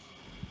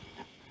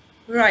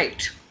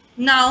 Right.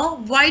 Now,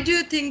 why do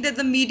you think that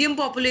the medium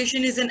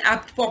population is an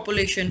apt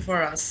population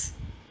for us?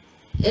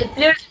 If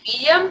there's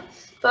medium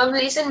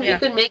population, we Yeah.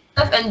 could make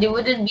stuff, and there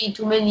wouldn't be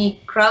too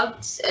many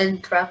crowds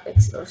and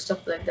traffics or stuff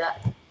like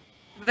that.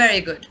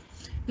 Very good.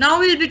 Now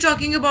we'll be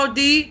talking about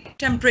the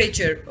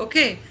temperature,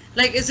 okay?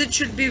 Like is it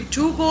should be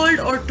too cold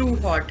or too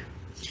hot?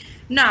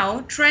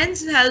 Now,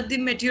 trends help the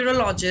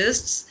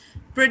meteorologists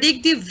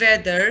predict the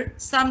weather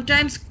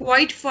sometimes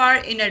quite far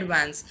in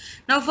advance.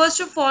 Now, first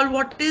of all,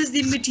 what is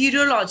the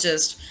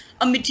meteorologist?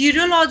 A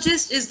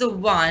meteorologist is the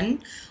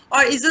one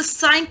or is a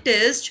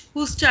scientist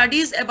who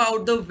studies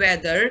about the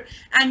weather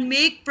and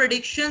make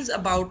predictions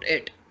about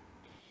it.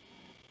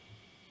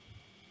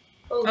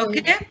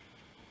 Okay?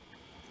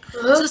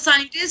 So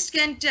scientists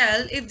can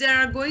tell if there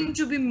are going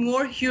to be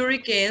more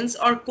hurricanes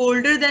or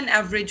colder than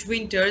average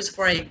winters,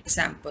 for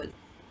example.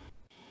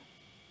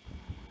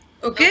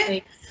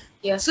 Okay?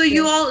 Yes. So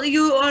you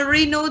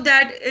already know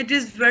that it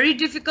is very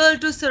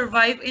difficult to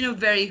survive in a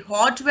very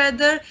hot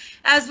weather,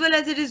 as well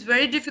as it is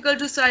very difficult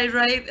to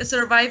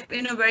survive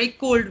in a very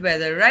cold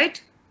weather,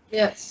 right?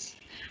 Yes.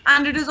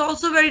 And it is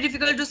also very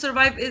difficult to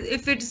survive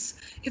if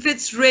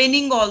it's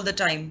raining all the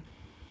time.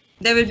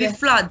 There will be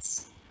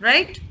floods,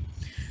 right?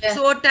 Yeah.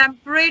 So a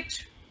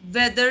temperate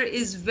weather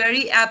is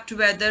very apt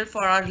weather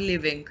for our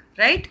living,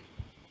 right?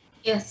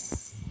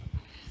 Yes.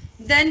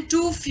 Then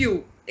too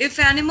few. If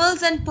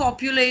animals and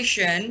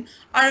population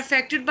are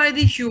affected by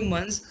the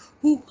humans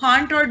who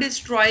hunt or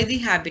destroy the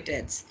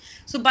habitats.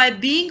 So by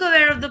being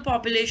aware of the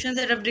populations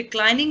that have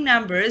declining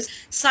numbers,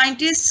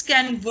 scientists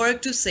can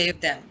work to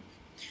save them.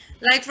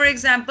 Like for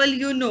example,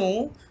 you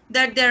know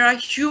that there are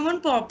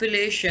human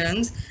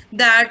populations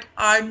that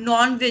are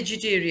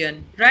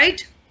non-vegetarian,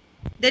 right?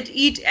 That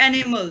eat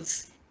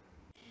animals.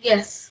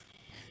 Yes.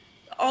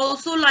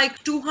 Also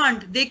like to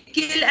hunt. They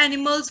kill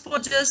animals for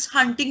just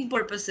hunting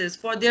purposes,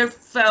 for their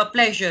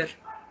pleasure.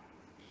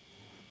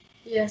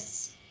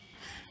 Yes.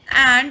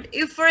 And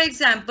if, for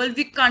example,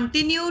 we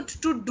continued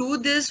to do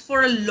this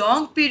for a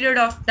long period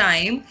of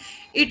time,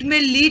 it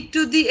may lead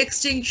to the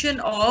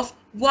extinction of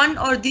one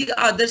or the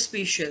other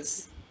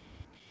species.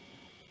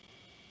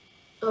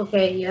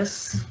 Okay,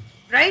 yes.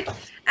 right?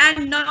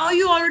 And now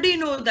you already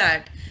know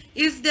that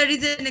if there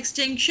is an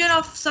extinction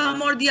of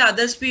some or the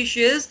other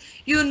species,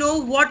 you know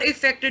what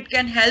effect it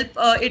can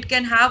it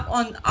can have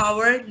on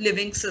our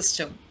living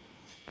system.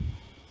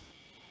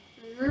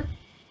 Mm-hmm.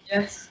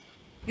 Yes.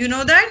 You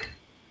know that?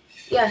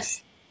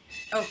 Yes.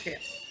 Okay.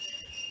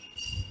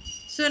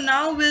 So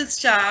now we'll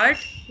start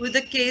with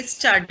a case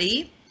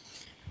study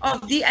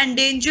of the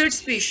endangered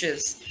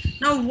species.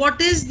 Now,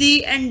 what is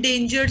the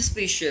endangered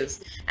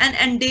species? An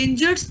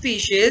endangered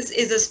species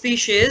is a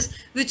species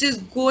which is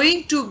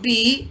going to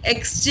be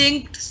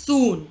extinct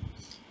soon.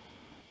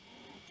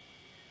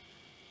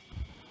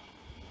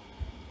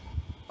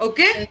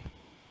 Okay? Okay.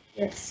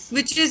 Yes.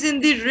 Which is in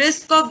the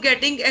risk of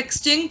getting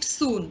extinct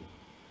soon.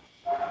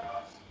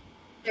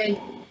 Okay.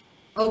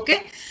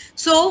 Okay,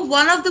 so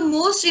one of the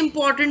most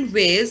important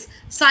ways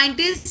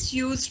scientists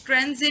use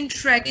trends in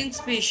tracking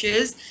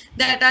species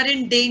that are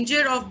in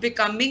danger of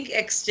becoming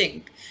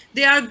extinct.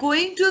 They are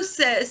going to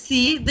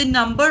see the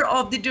number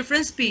of the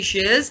different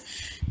species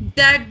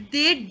that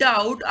they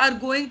doubt are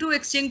going to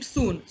extinct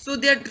soon. So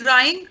they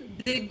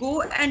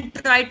go and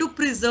try to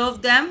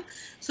preserve them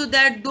so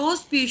that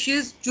those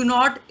species do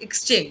not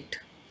extinct.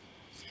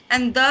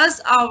 And thus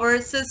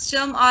our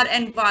system, our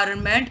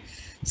environment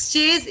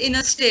stays in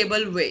a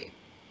stable way.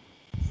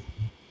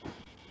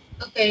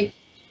 Okay.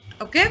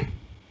 Okay,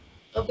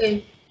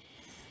 Okay.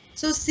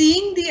 so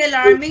seeing the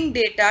alarming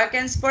data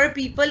can spur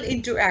people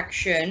into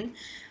action.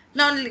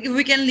 Now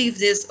we can leave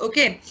this.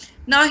 Okay,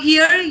 now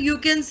here you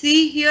can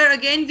see, here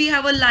again we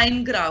have a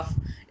line graph.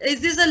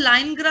 Is this a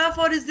line graph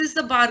or is this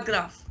a bar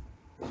graph?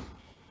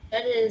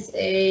 That is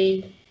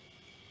a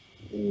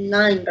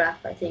line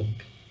graph, I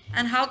think.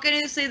 And how can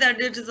you say that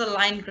it is a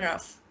line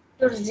graph?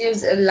 Because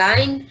there's a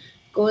line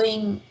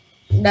going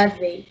that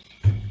way.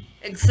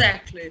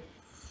 Exactly.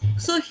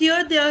 So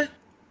here they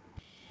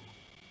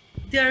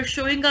are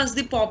showing us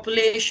the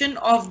population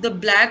of the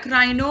black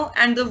rhino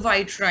and the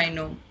white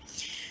rhino.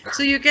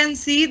 So you can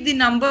see the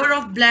number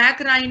of black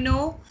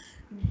rhino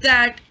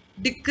that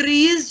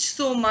decreased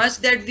so much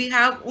that we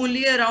have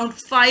only around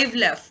 5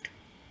 left.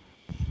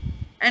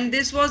 And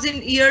this was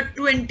in year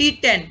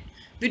 2010.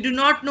 We do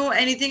not know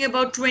anything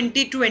about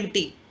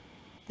 2020.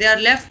 They are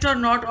left or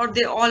not, or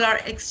they all are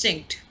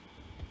extinct.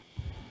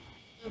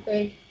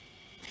 Okay.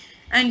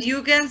 And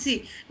you can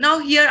see now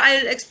here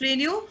I'll explain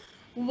you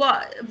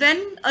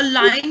when a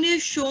line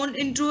is shown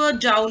into a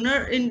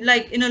downer in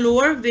like in a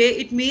lower way,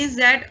 it means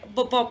that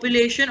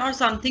population or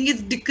something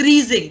is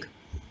decreasing.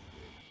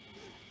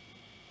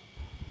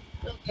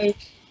 Okay.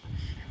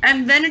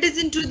 And when it is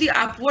into the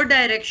upward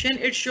direction,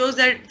 it shows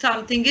that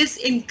something is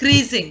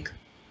increasing.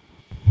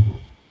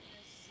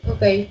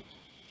 Okay.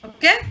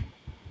 Okay,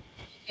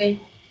 Okay.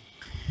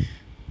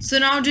 so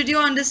now did you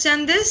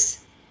understand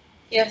this?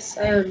 Yes,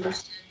 I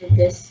understand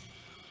this.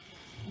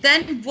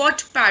 Then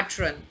what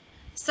pattern?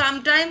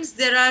 Sometimes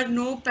there are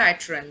no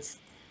patterns.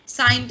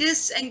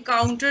 Scientists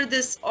encounter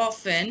this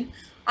often.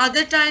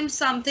 Other times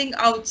something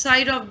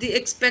outside of the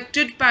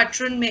expected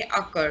pattern may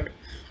occur.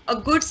 A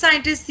good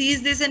scientist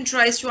sees this and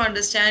tries to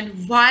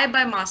understand why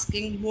by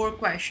asking more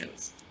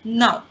questions.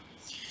 Now,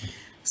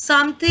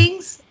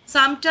 sometimes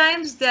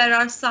there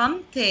are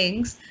some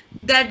things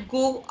that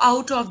go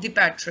out of the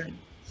pattern.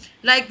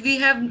 Like we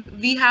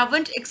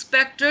haven't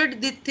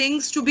expected the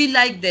things to be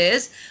like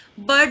this,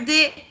 but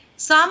they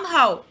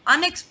somehow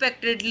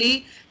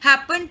unexpectedly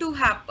happen to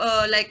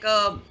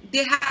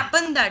they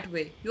happen that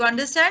way. You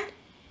understand?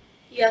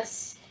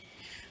 Yes.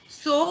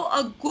 So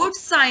a good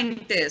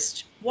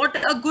scientist, what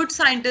a good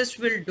scientist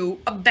will do,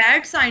 a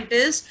bad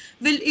scientist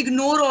will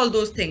ignore all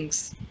those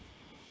things.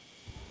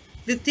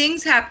 The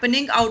things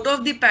happening out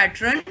of the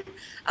pattern,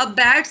 a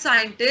bad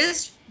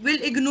scientist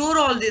will ignore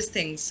all these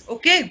things.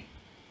 Okay,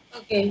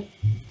 Okay.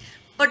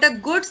 but a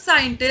good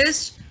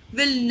scientist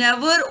will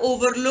never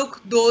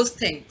overlook those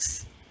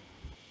things.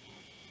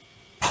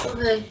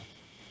 Okay.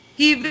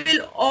 He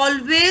will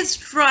always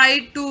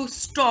try to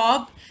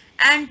stop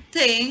and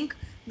think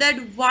that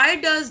why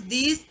does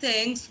these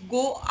things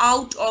go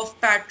out of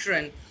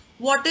pattern?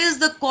 What is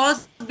the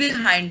cause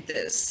behind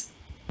this?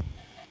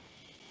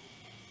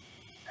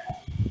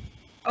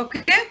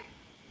 Okay,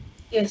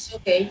 Yes.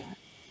 Okay.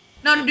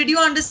 now did you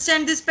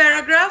understand this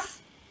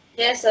paragraph?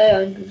 Yes, I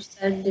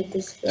understand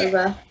this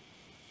paragraph.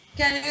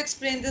 Can you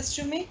explain this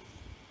to me?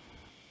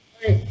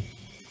 Right.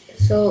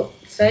 So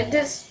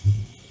scientists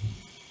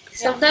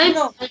Yeah. sometimes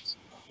No.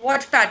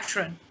 What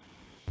pattern?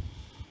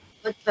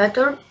 what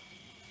pattern?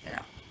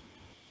 Yeah.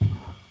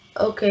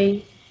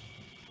 Okay.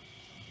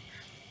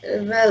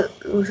 Well,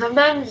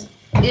 sometimes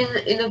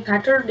in a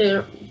pattern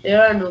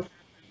there are no,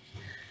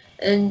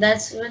 and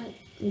that's when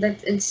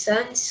that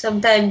instance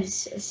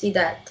sometimes see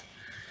that.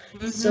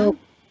 Mm-hmm. So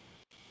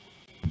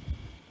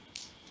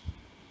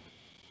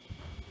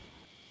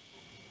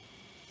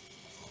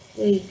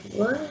wait,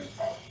 what?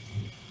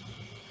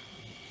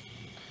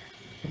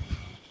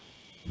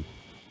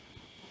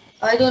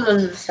 I don't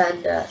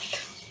understand that.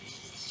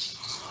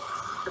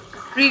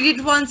 Read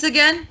it once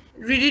again.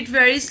 Read it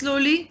very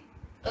slowly.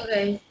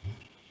 Okay.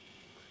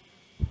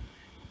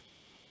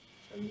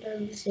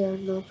 means there are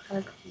no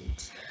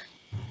patterns.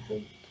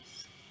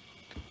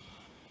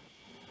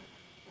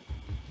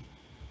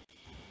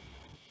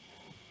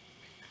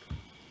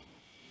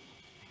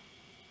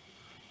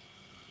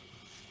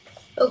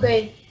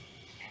 Okay.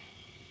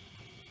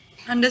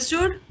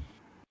 Understood?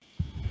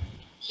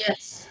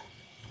 Yes.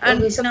 And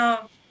Okay. So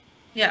now,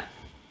 yeah.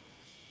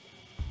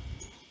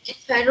 in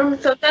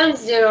patterns,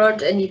 sometimes there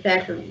aren't any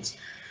patterns.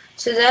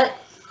 So that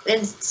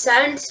and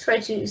scientists try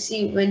to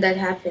see when that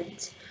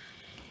happens.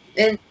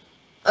 And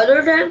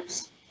other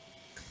times,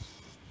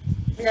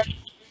 like,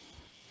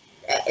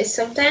 it's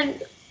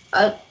sometimes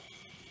out,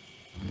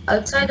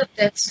 outside of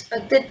the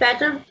expected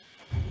pattern,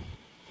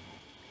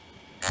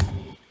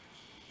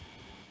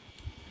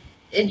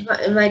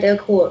 it might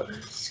occur.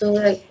 So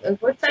like a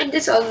good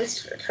scientist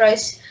always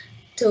tries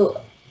to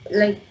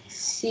like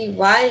see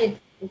why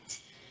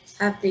it's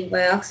happening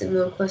by asking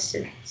more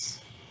questions.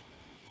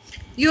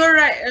 You're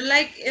right.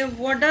 Like,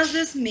 what does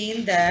this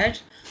mean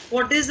that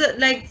what is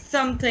like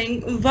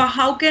something?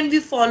 How can we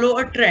follow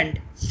a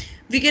trend?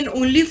 We can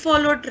only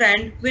follow a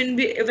trend when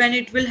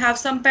it will have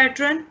some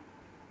pattern.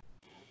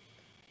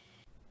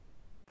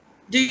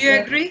 Do you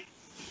Yeah. agree?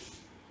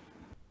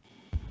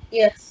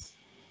 Yes.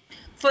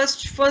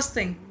 First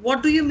thing,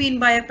 what do you mean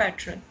by a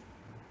pattern?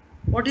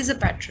 What is a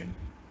pattern?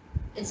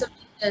 It's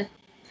something that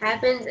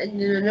happens and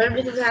then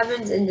another thing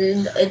happens and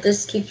then it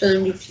just keeps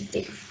on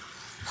repeating.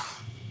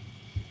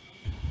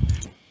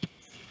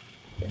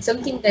 It's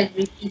something that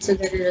repeats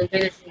again and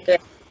again and again.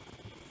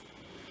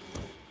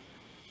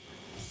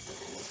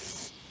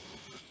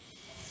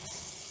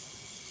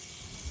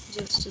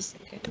 Just a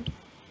second.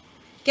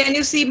 Can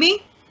you see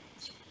me?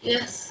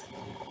 Yes.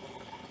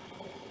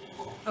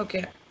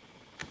 Okay.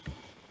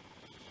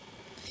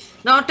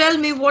 Now tell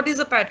me, what is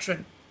a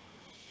pattern?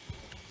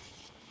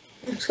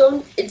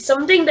 It's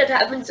something that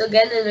happens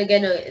again and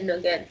again and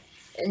again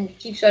and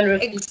keeps on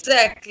repeating.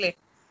 Exactly.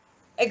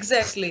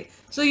 Exactly.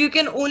 So you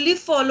can only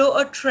follow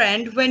a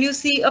trend when you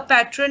see a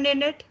pattern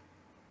in it.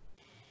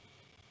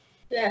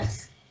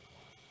 Yes.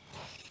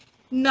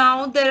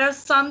 Now there are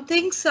some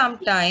things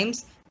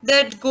sometimes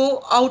that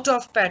go out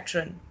of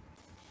pattern.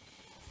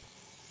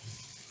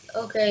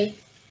 Okay.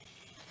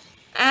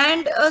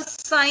 And a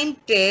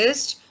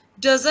scientist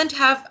doesn't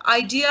have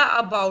idea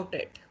about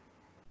it.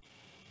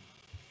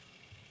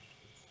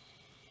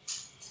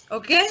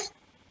 Okay?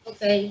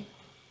 Okay.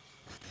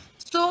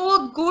 So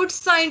a good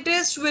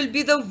scientist will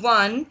be the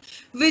one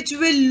which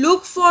will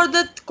look for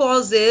the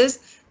causes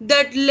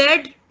that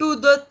led to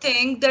the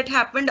thing that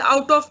happened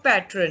out of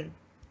pattern.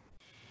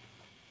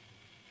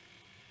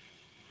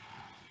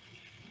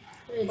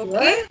 Wait,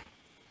 Okay? what?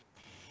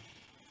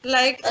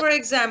 Like for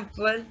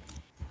example,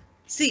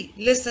 see,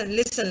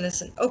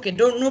 listen. Okay,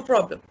 don't no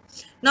problem.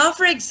 Now,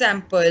 for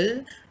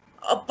example,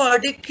 a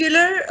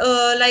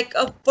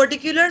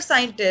particular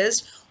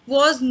scientist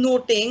was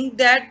noting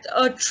that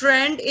a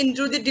trend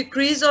into the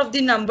decrease of the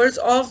numbers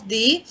of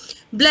the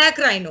black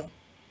rhino.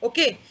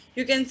 Okay,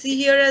 you can see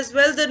here as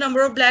well the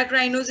number of black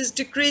rhinos is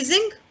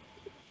decreasing.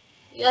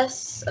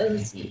 Yes, I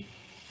see.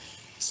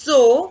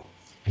 So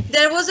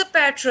there was a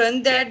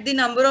pattern that the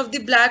number of the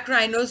black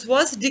rhinos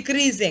was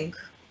decreasing.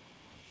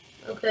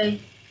 Okay.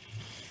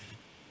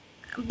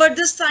 But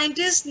the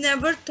scientists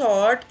never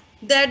thought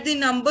that the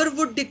number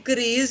would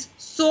decrease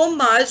so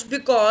much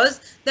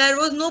because there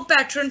was no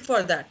pattern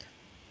for that.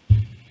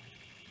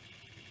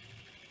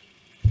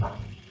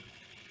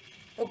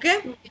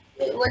 Okay?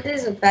 What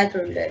is a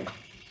pattern then?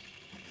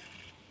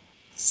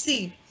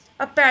 See,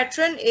 a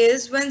pattern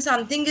is when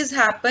something is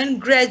happened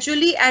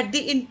gradually at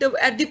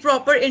the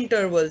proper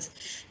intervals.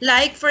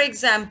 Like for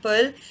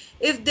example,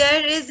 if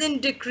there is a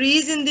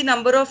decrease in the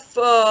number of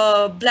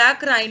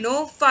black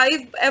rhino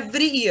 5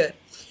 every year,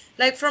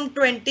 like from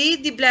 20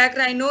 the black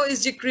rhino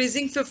is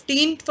decreasing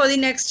 15 for the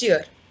next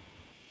year.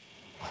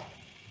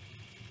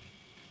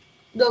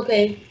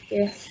 Okay.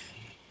 Yes.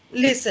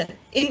 Listen,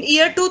 in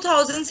year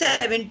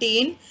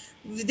 2017,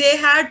 they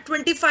had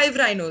 25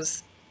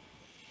 rhinos.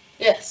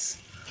 Yes.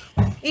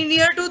 In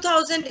year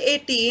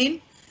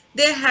 2018,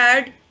 they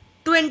had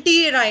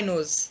 20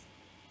 rhinos.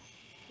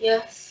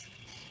 Yes.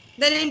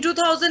 Then in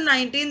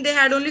 2019, they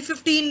had only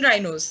 15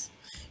 rhinos.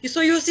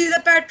 So you see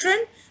the pattern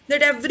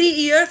that every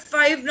year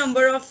five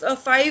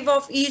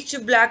of each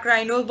black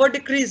rhino were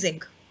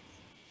decreasing.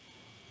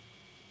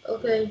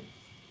 Okay.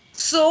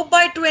 So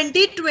by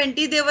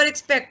 2020, they were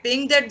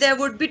expecting that there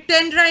would be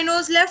 10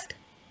 rhinos left.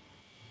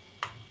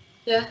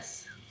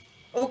 Yes.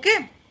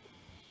 Okay.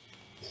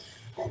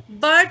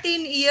 But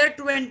in year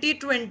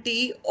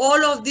 2020,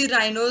 all of the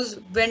rhinos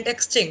went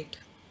extinct.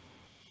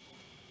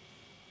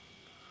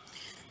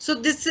 So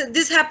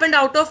this happened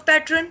out of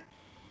pattern.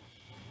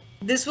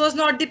 This was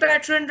not the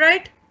pattern,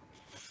 right?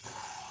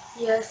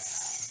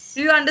 Yes.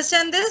 Do you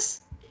understand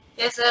this?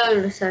 Yes, I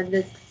understand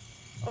it.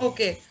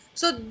 Okay.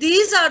 So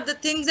these are the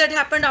things that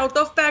happened out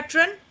of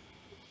pattern.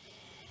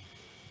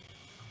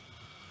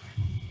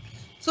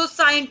 So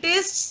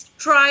scientists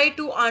try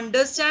to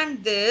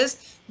understand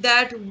this,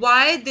 that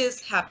why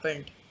this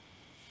happened.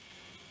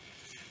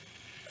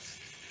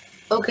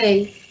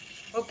 Okay.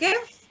 Okay.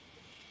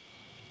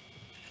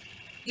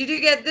 Did you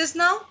get this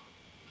now?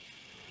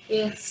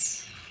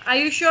 Yes. Are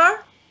you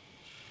sure?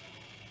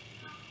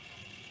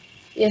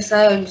 Yes,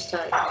 I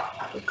understand.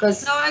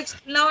 Because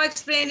Now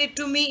explain it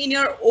to me in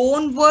your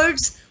own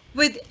words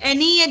with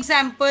any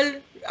example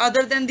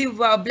other than the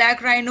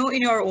black rhino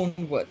in your own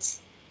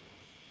words.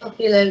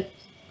 okay, like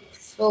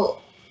so.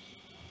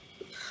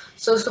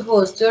 So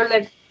suppose there are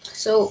like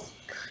so.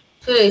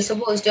 Today,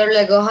 suppose there are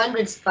like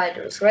 100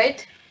 spiders,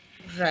 right?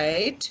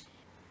 Right.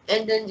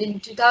 And then in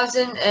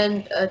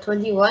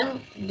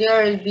 2021,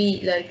 there will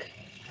be like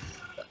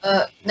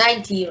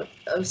 90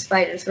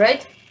 spiders,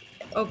 right?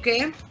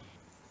 Okay.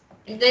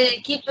 And then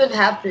it keeps on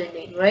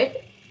happening,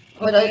 right?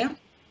 But Okay.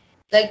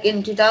 like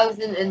in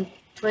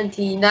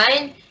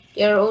 2029,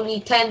 there are only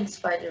 10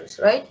 spiders,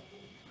 right?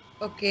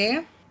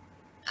 Okay.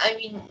 I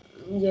mean,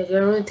 yeah,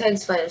 there are only 10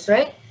 spiders,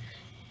 right?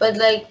 But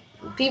like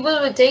people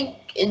would think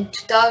in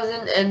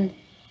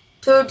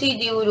 2030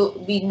 there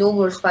would be no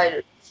more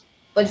spiders.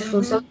 But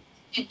for some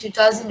Mm-hmm. in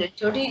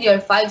 2030 there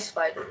are 5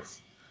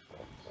 spiders.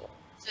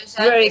 So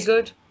Very scientists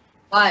good.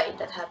 why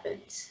that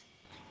happens.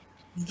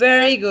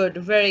 Very good.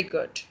 Very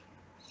good.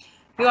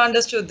 You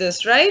understood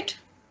this, right?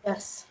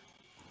 Yes.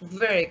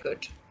 Very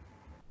good.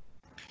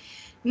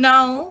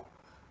 Now,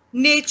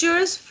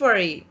 nature's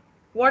furry.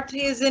 What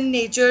is in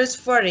nature's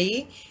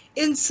furry?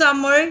 In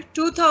summer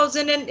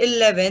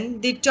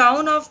 2011, the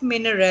town of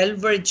Mineral,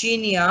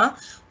 Virginia,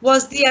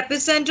 was the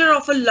epicenter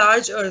of a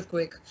large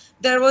earthquake.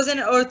 There was an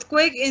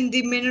earthquake in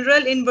the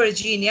Mineral in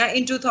Virginia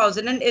in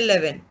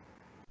 2011.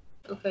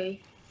 Okay.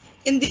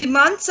 In the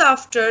months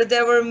after,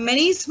 there were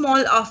many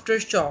small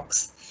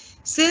aftershocks.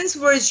 Since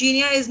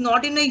Virginia is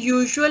not in a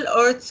usual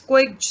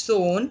earthquake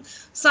zone,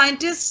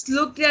 scientists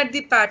looked at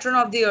the pattern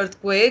of the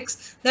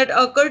earthquakes that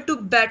occurred to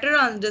better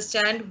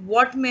understand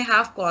what may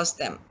have caused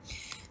them.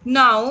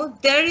 Now,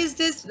 there is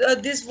this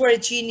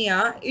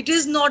Virginia. It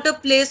is not a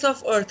place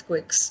of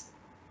earthquakes.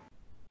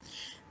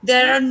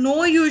 There are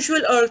no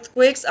usual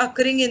earthquakes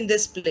occurring in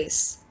this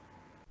place.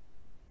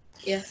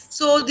 Yes.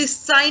 So the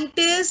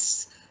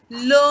scientists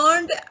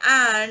learned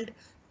and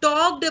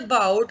talked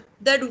about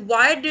that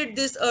why did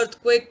this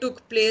earthquake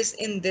took place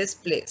in this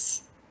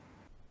place.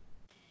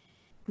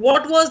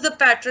 What was the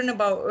pattern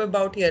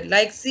about here?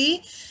 Like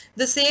see,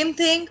 the same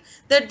thing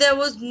that there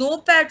was no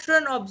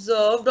pattern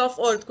observed of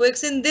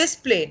earthquakes in this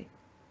plane.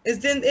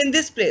 Is in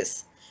this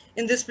place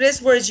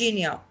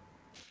Virginia.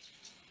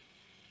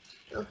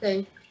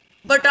 Okay.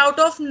 But out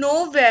of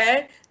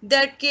nowhere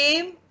there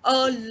came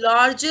a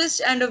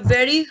largest and a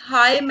very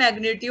high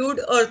magnitude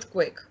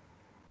earthquake.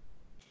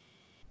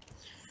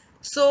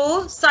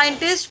 So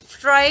scientists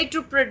try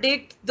to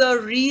predict the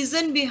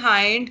reason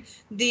behind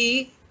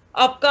the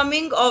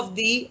upcoming of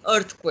the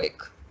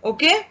earthquake.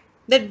 Okay,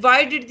 that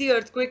why did the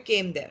earthquake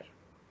came there?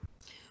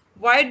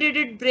 Why did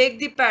it break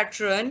the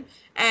pattern?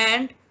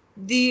 And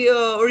the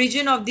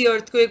origin of the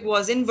earthquake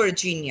was in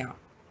Virginia.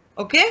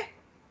 Okay,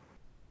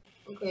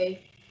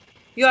 Okay.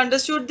 you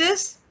understood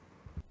this?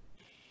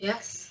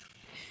 Yes.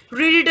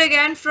 Read it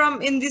again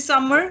from in the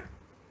summer.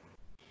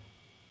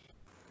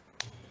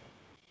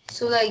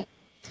 So like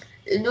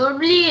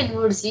normally in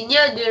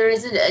Virginia there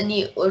isn't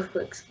any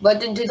earthquakes,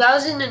 but in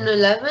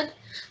 2011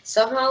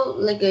 somehow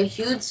like a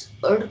huge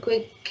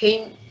earthquake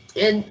came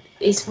in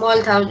a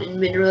small town in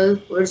Mineral,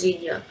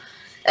 Virginia.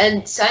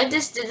 And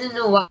scientists didn't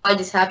know why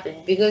this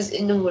happened because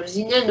in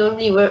Virginia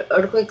normally where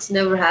earthquakes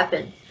never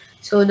happen.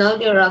 So now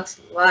they're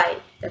asking why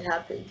that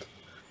happened.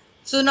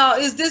 So now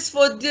is this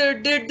for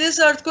did this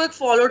earthquake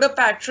followed a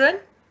pattern?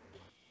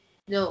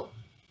 No.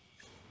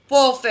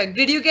 Perfect.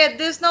 Did you get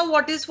this now?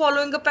 What is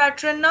following a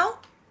pattern now?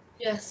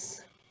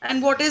 Yes.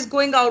 And what is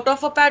going out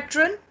of a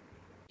pattern?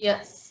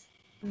 Yes.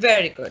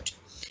 Very good.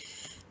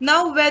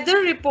 Now, weather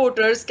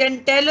reporters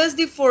can tell us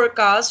the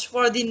forecast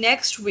for the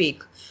next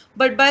week,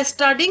 but by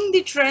studying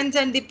the trends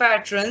and the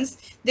patterns,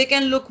 they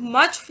can look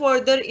much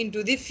further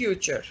into the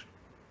future.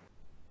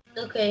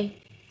 Okay.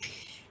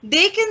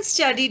 They can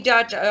study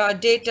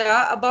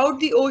data about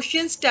the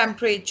ocean's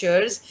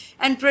temperatures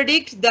and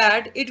predict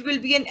that it will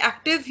be an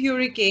active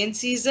hurricane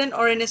season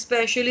or an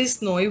especially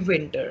snowy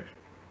winter.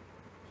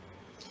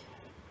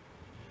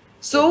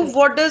 So Okay.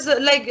 what does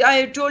like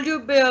I told you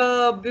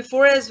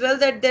before as well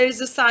that there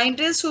is a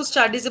scientist who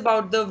studies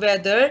about the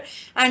weather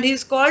and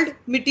he's called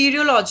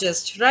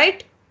meteorologist,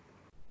 right?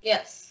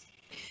 Yes.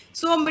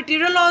 So a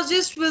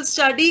meteorologist will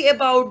study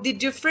about the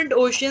different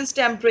oceans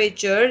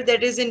temperature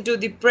that is into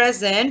the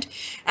present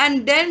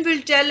and then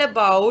will tell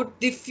about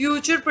the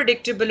future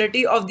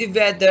predictability of the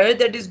weather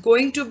that is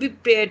going to be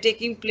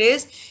taking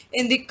place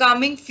in the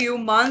coming few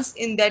months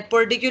in that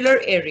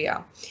particular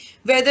area.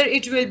 Whether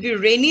it will be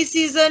rainy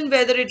season,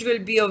 whether it will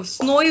be a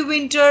snowy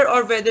winter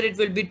or whether it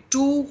will be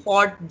too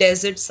hot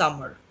desert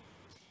summer.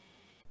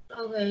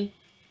 Okay.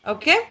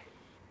 Okay?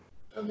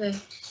 Okay.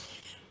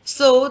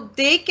 So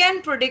they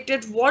can predict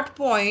at what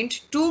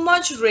point too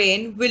much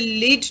rain will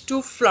lead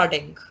to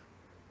flooding.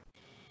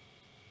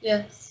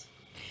 Yes.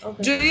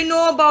 Okay. Do you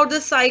know about the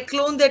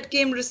cyclone that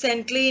came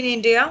recently in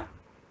India?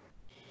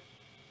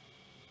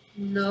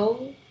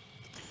 No.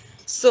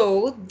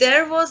 So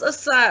there was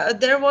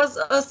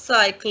a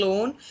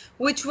cyclone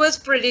which was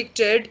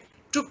predicted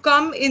to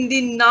come in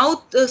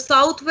the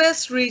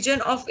southwest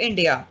region of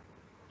India.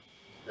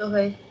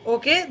 Okay.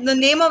 Okay, the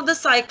name of the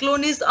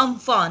cyclone is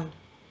Amphan.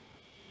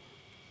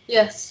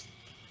 Yes.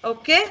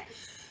 Okay,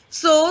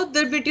 so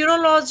the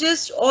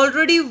meteorologist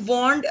already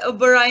warned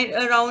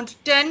around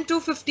 10 to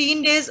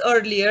 15 days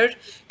earlier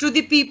to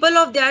the people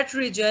of that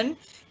region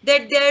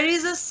that there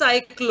is a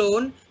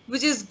cyclone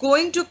which is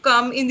going to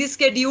come in the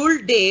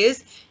scheduled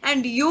days,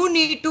 and you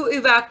need to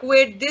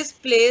evacuate this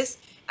place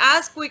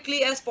as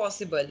quickly as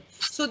possible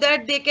so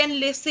that they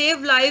can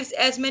save lives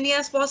as many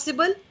as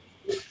possible.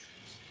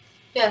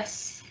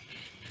 Yes.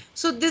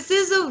 So this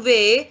is a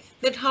way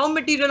that how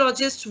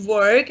meteorologists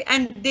work,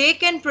 and they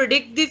can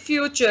predict the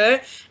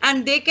future,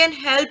 and they can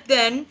help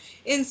them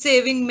in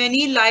saving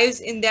many lives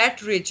in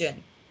that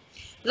region.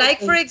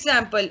 Like for Okay.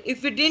 example,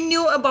 if we didn't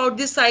know about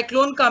this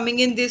cyclone coming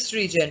in this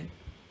region,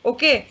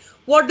 okay,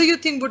 what do you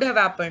think would have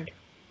happened?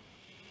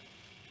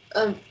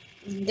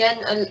 Then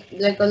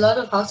like a lot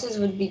of houses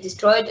would be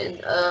destroyed, and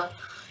a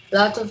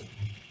lot of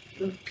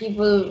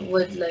people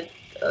would like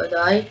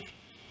die.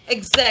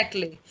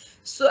 Exactly.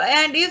 So,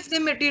 and if the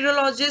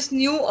meteorologists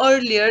knew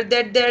earlier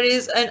that there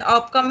is an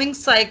upcoming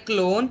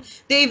cyclone,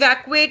 they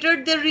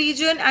evacuated the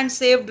region and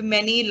saved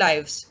many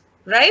lives,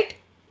 right?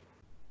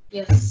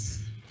 Yes.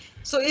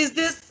 So is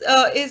this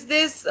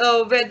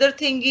weather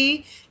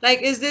thingy,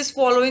 like, is this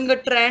following a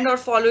trend or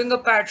following a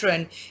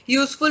pattern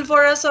useful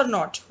for us or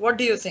not? What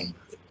do you think?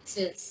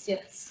 Yes.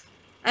 Yes.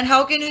 And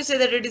how can you say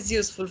that it is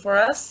useful for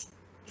us?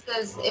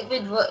 Because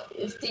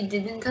if they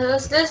didn't tell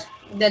us this,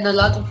 then a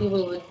lot of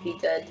people would be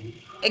dead.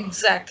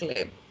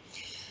 Exactly.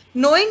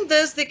 Knowing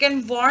this, they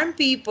can warn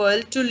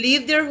people to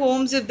leave their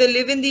homes if they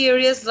live in the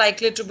areas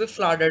likely to be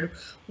flooded.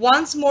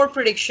 Once more,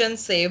 prediction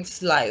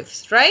saves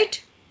lives,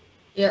 right?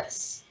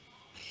 Yes.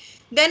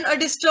 Then a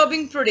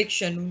disturbing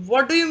prediction.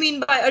 What do you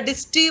mean by a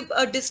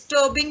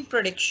disturbing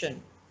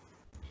prediction?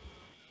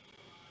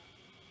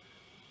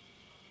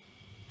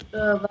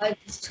 By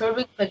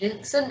disturbing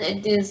prediction,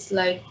 it is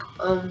like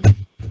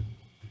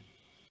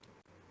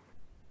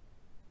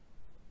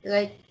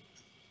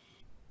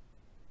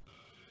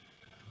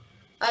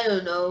I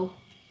don't know.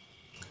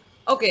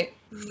 Okay,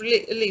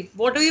 leave.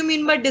 What do you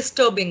mean by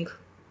disturbing?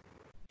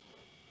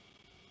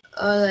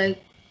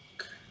 Like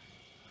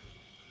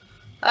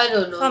I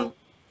don't know. Some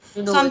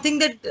You know it.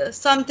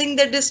 something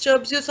that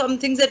disturbs you, some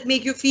things that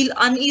make you feel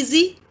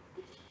uneasy.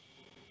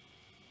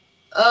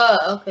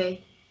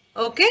 Okay.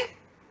 Okay,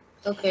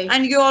 Okay.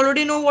 and you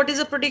already know what is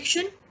a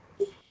prediction.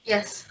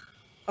 Yes.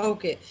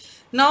 Okay,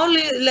 now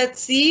let's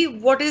see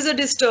what is a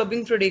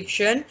disturbing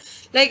prediction.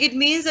 Like, it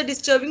means a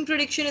disturbing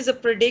prediction is a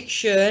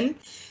prediction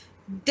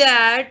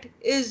that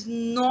is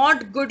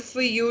not good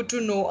for you to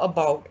know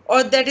about,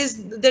 or that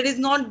is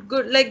not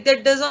good, like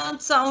that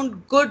doesn't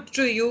sound good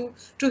to you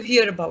to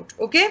hear about.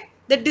 Okay,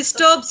 that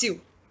disturbs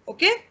you.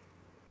 Okay,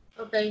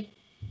 Okay.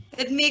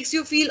 that makes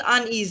you feel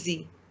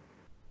uneasy.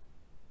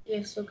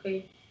 Yes.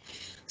 Okay.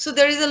 So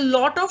there is a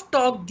lot of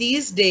talk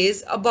these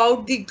days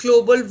about the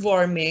global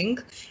warming,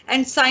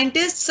 and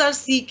scientists are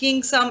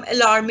seeking some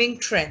alarming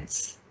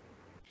trends.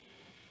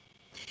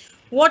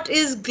 What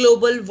is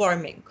global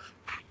warming?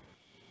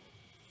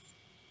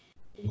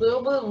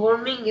 Global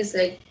warming is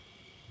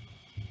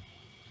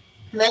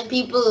when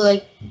people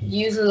like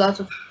use a lot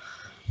of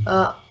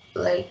uh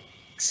like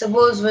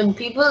suppose when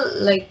people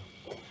like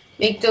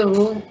make the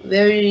room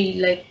very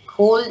like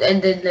cold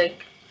and then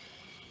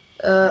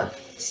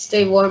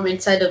stay warm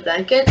inside a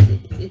blanket,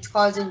 it's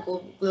causing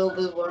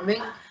global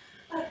warming.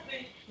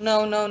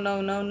 No, no,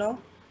 no, no, no.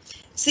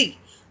 See,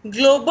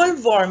 global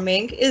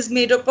warming is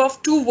made up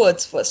of two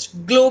words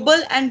first, global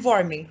and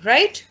warming,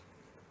 right?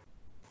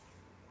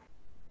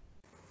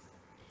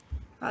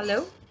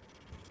 Hello?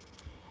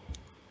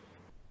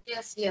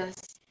 Yes.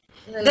 Yes.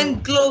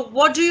 Then Hello.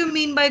 what do you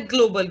mean by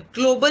global?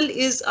 Global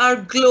is our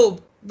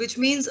globe, which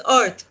means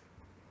Earth.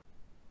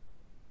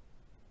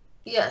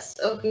 Yes.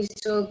 Okay.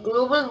 So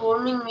global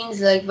warming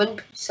means like when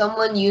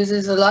someone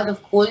uses a lot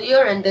of coal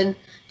air and then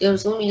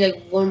there's only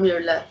like warm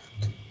air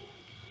left.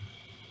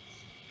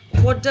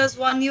 What does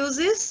one use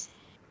is?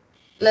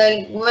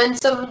 Like when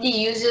somebody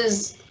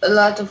uses a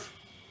lot of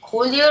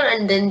coal air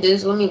and then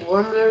there's only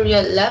warm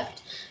area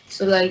left.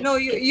 So like No,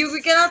 we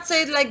it's cannot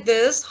say it like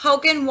this. How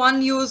can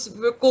one use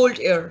cold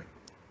air?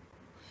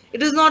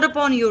 It is not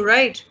upon you,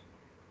 right?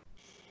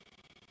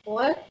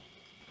 what?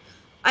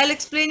 I'll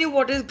explain you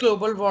what is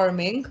global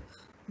warming.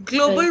 Okay.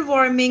 Global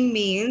warming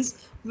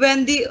means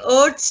when the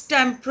Earth's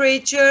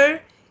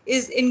temperature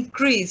is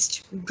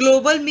increased.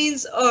 Global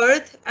means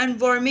Earth, and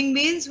warming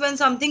means when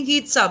something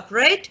heats up,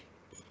 right?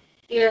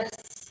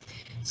 Yes.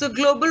 So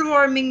global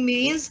warming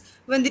means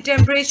when the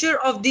temperature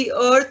of the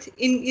Earth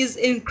is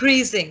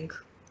increasing.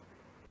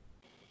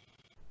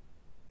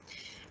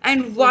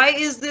 And why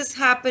is this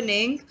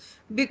happening?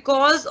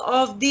 Because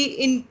of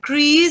the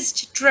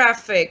increased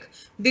traffic,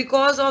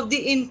 because of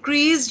the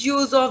increased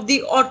use of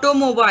the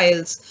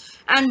automobiles.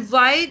 And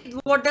why?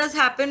 What does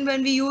happen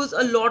when we use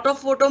a lot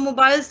of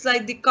automobiles,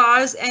 like the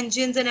cars,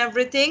 engines, and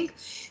everything?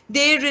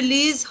 They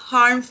release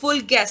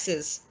harmful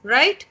gases,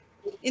 right?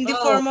 In the Oh,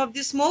 form of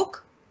the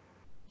smoke.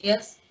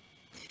 yes.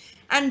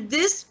 And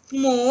this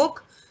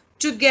smoke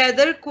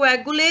together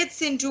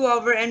coagulates into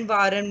our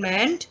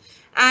environment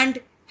and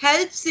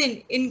helps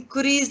in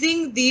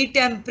increasing the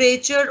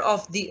temperature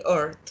of the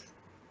earth.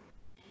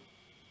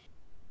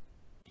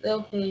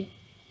 Okay.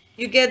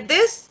 You get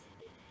this?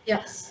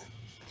 Yes.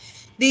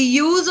 The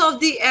use of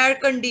the air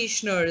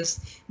conditioners,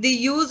 the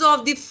use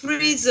of the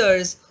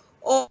freezers,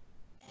 or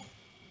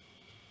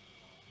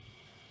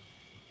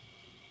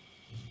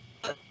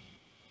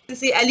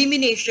say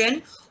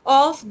elimination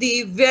of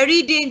the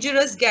very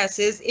dangerous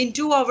gases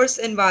into our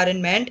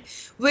environment,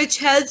 which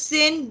helps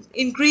in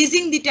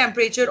increasing the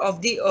temperature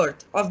of the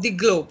earth, of the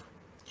globe,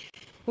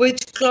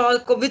 which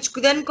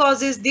then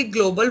causes the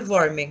global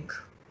warming.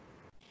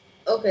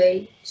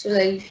 Okay. So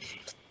like,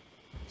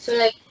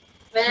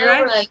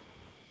 whenever Right? like,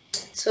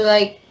 so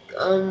like,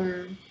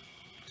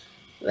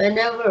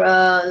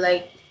 whenever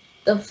like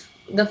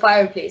the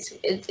fireplace,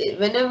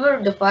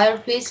 whenever the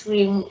fireplace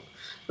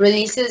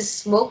releases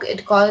smoke,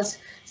 it causes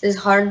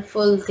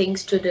harmful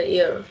things to the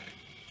air.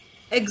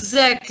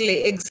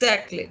 Exactly,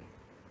 exactly.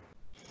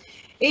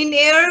 In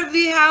air,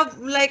 we have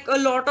like a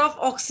lot of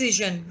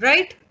oxygen,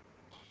 right?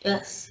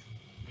 Yes.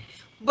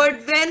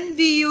 But when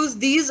we use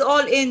these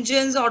all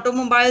engines,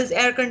 automobiles,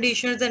 air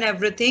conditioners and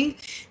everything,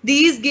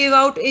 these give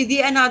out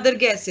the another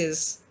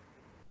gases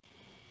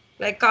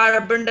like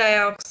carbon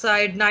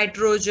dioxide,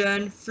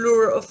 nitrogen,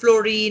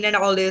 fluorine and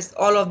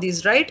all of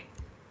these, right?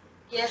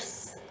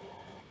 Yes.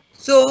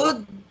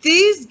 So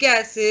these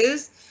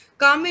gases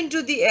come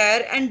into the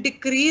air and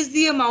decrease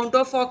the amount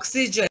of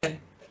oxygen,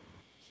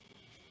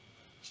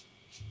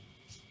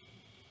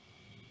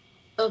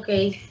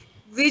 Okay.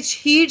 which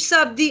heats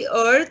up the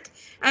earth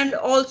and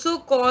also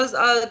cause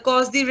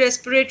the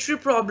respiratory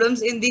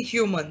problems in the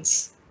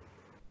humans.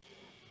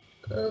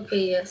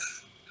 Okay. Yes.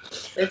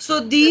 It, So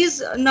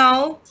these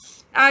now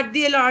at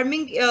the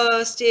alarming you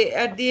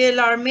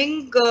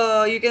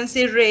can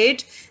say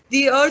rate,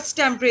 the earth's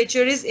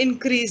temperature is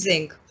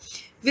increasing,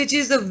 which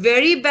is a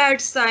very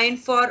bad sign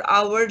for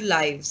our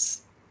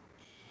lives.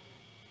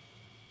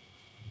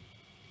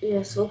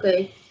 yes.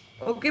 Okay.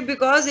 Okay,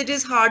 because it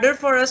is harder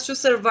for us to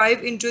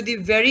survive into the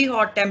very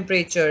hot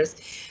temperatures.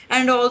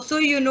 And also,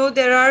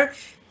 there are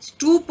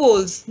two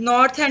poles,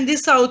 north and the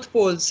south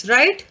poles,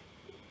 right?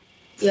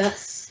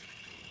 Yes.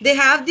 They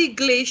have the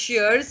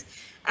glaciers,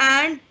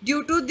 and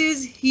due to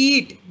this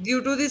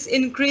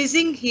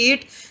increasing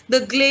heat,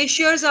 the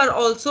glaciers are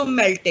also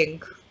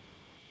melting,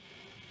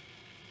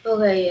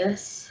 Okay.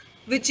 Yes.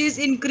 which is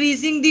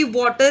increasing the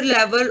water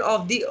level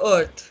of the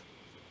earth.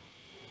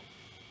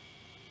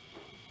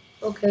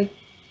 Okay.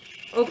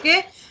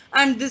 Okay,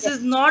 and this Yeah.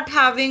 is not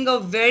having a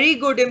very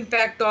good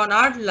impact on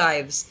our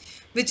lives,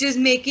 which is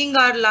making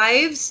our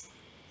lives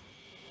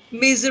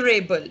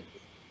miserable.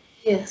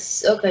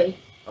 Yes. Okay.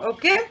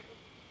 Okay,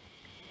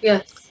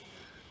 Yes.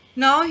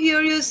 now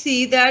here you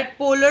see that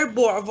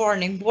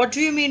warning. What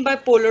do you mean by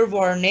polar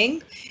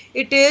warning?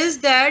 It is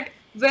that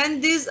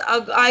when this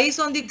ice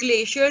on the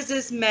glaciers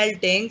is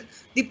melting,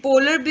 the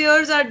polar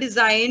bears are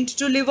designed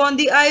to live on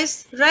the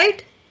ice,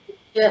 right?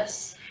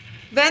 Yes.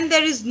 When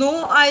there is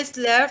no ice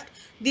left,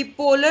 the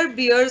polar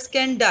bears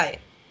can die,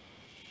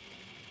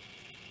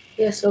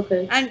 Yes.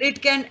 Okay. and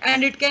it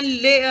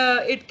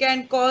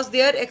can cause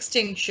their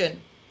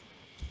extinction.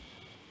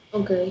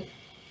 Okay.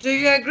 Do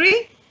you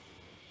agree?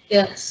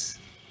 Yes.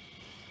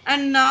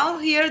 And now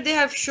here they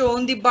have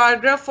shown the bar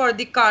graph for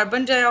the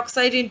carbon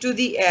dioxide into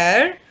the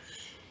air,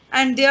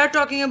 and they are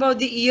talking about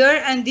the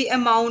year and the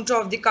amount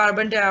of the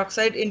carbon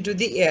dioxide into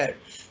the air.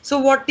 So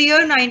what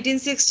year?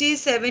 1960,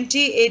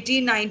 70,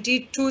 80,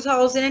 90,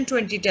 2000 and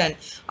 2010.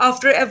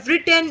 After every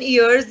 10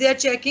 years, they are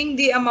checking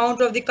the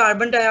amount of the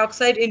carbon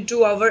dioxide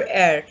into our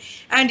air.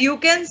 And you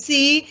can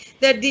see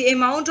that the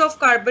amount of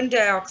carbon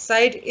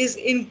dioxide is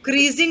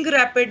increasing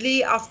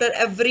rapidly after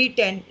every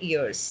 10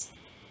 years.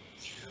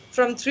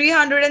 From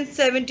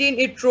 317,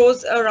 it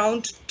rose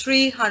around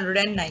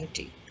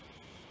 390.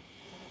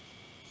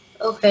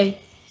 Okay.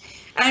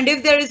 And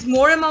if there is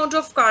more amount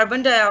of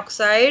carbon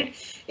dioxide,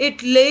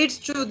 it leads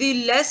to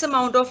the less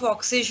amount of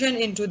oxygen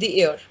into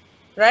the air,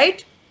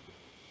 right?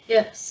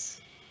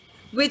 Yes.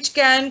 Which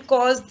can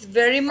cause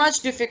very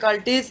much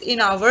difficulties in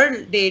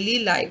our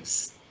daily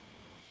lives,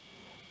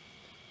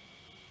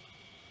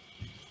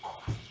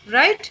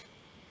 right?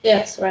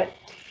 Yes. Right.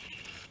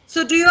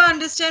 So do you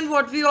understand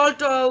what we all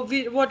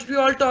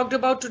talked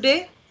about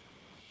today?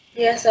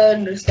 Yes. I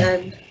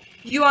understand.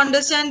 You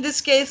understand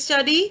this case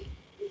study?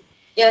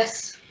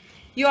 Yes.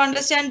 You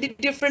understand the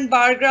different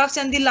bar graphs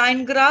and the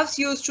line graphs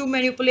used to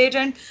manipulate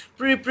and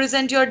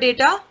represent your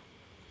data?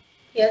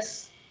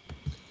 Yes.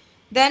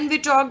 Then we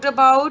talked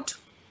about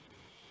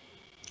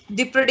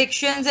the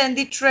predictions and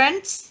the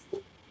trends.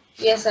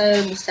 Yes. I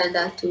understand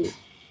that too.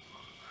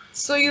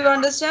 So you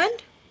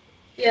understand?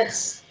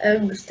 Yes. I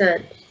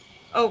understand.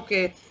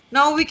 Okay.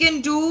 Now we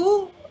can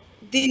do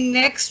the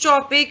next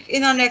topic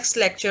in our next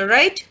lecture,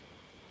 right?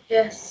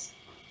 Yes.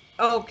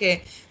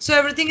 Okay. So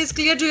everything is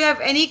clear. Do you have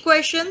any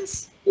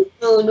questions?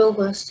 No, no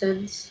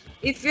questions.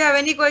 If you have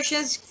any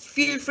questions,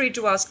 feel free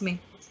to ask me.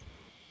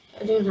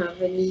 I don't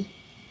have any.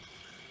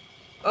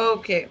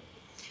 Okay.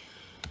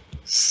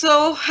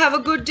 So have a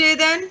good day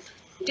then.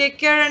 Take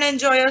care and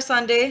enjoy your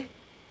Sunday.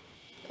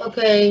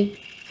 Okay.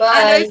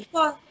 And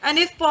Bye.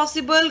 if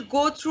possible,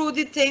 go through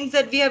the things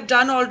that we have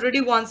done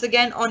already once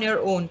again on your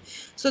own,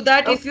 so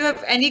that if you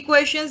have any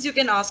questions, you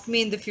can ask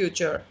me in the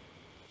future.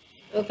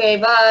 Okay.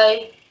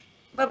 Bye.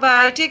 Bye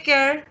bye. Take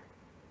care.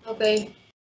 Okay.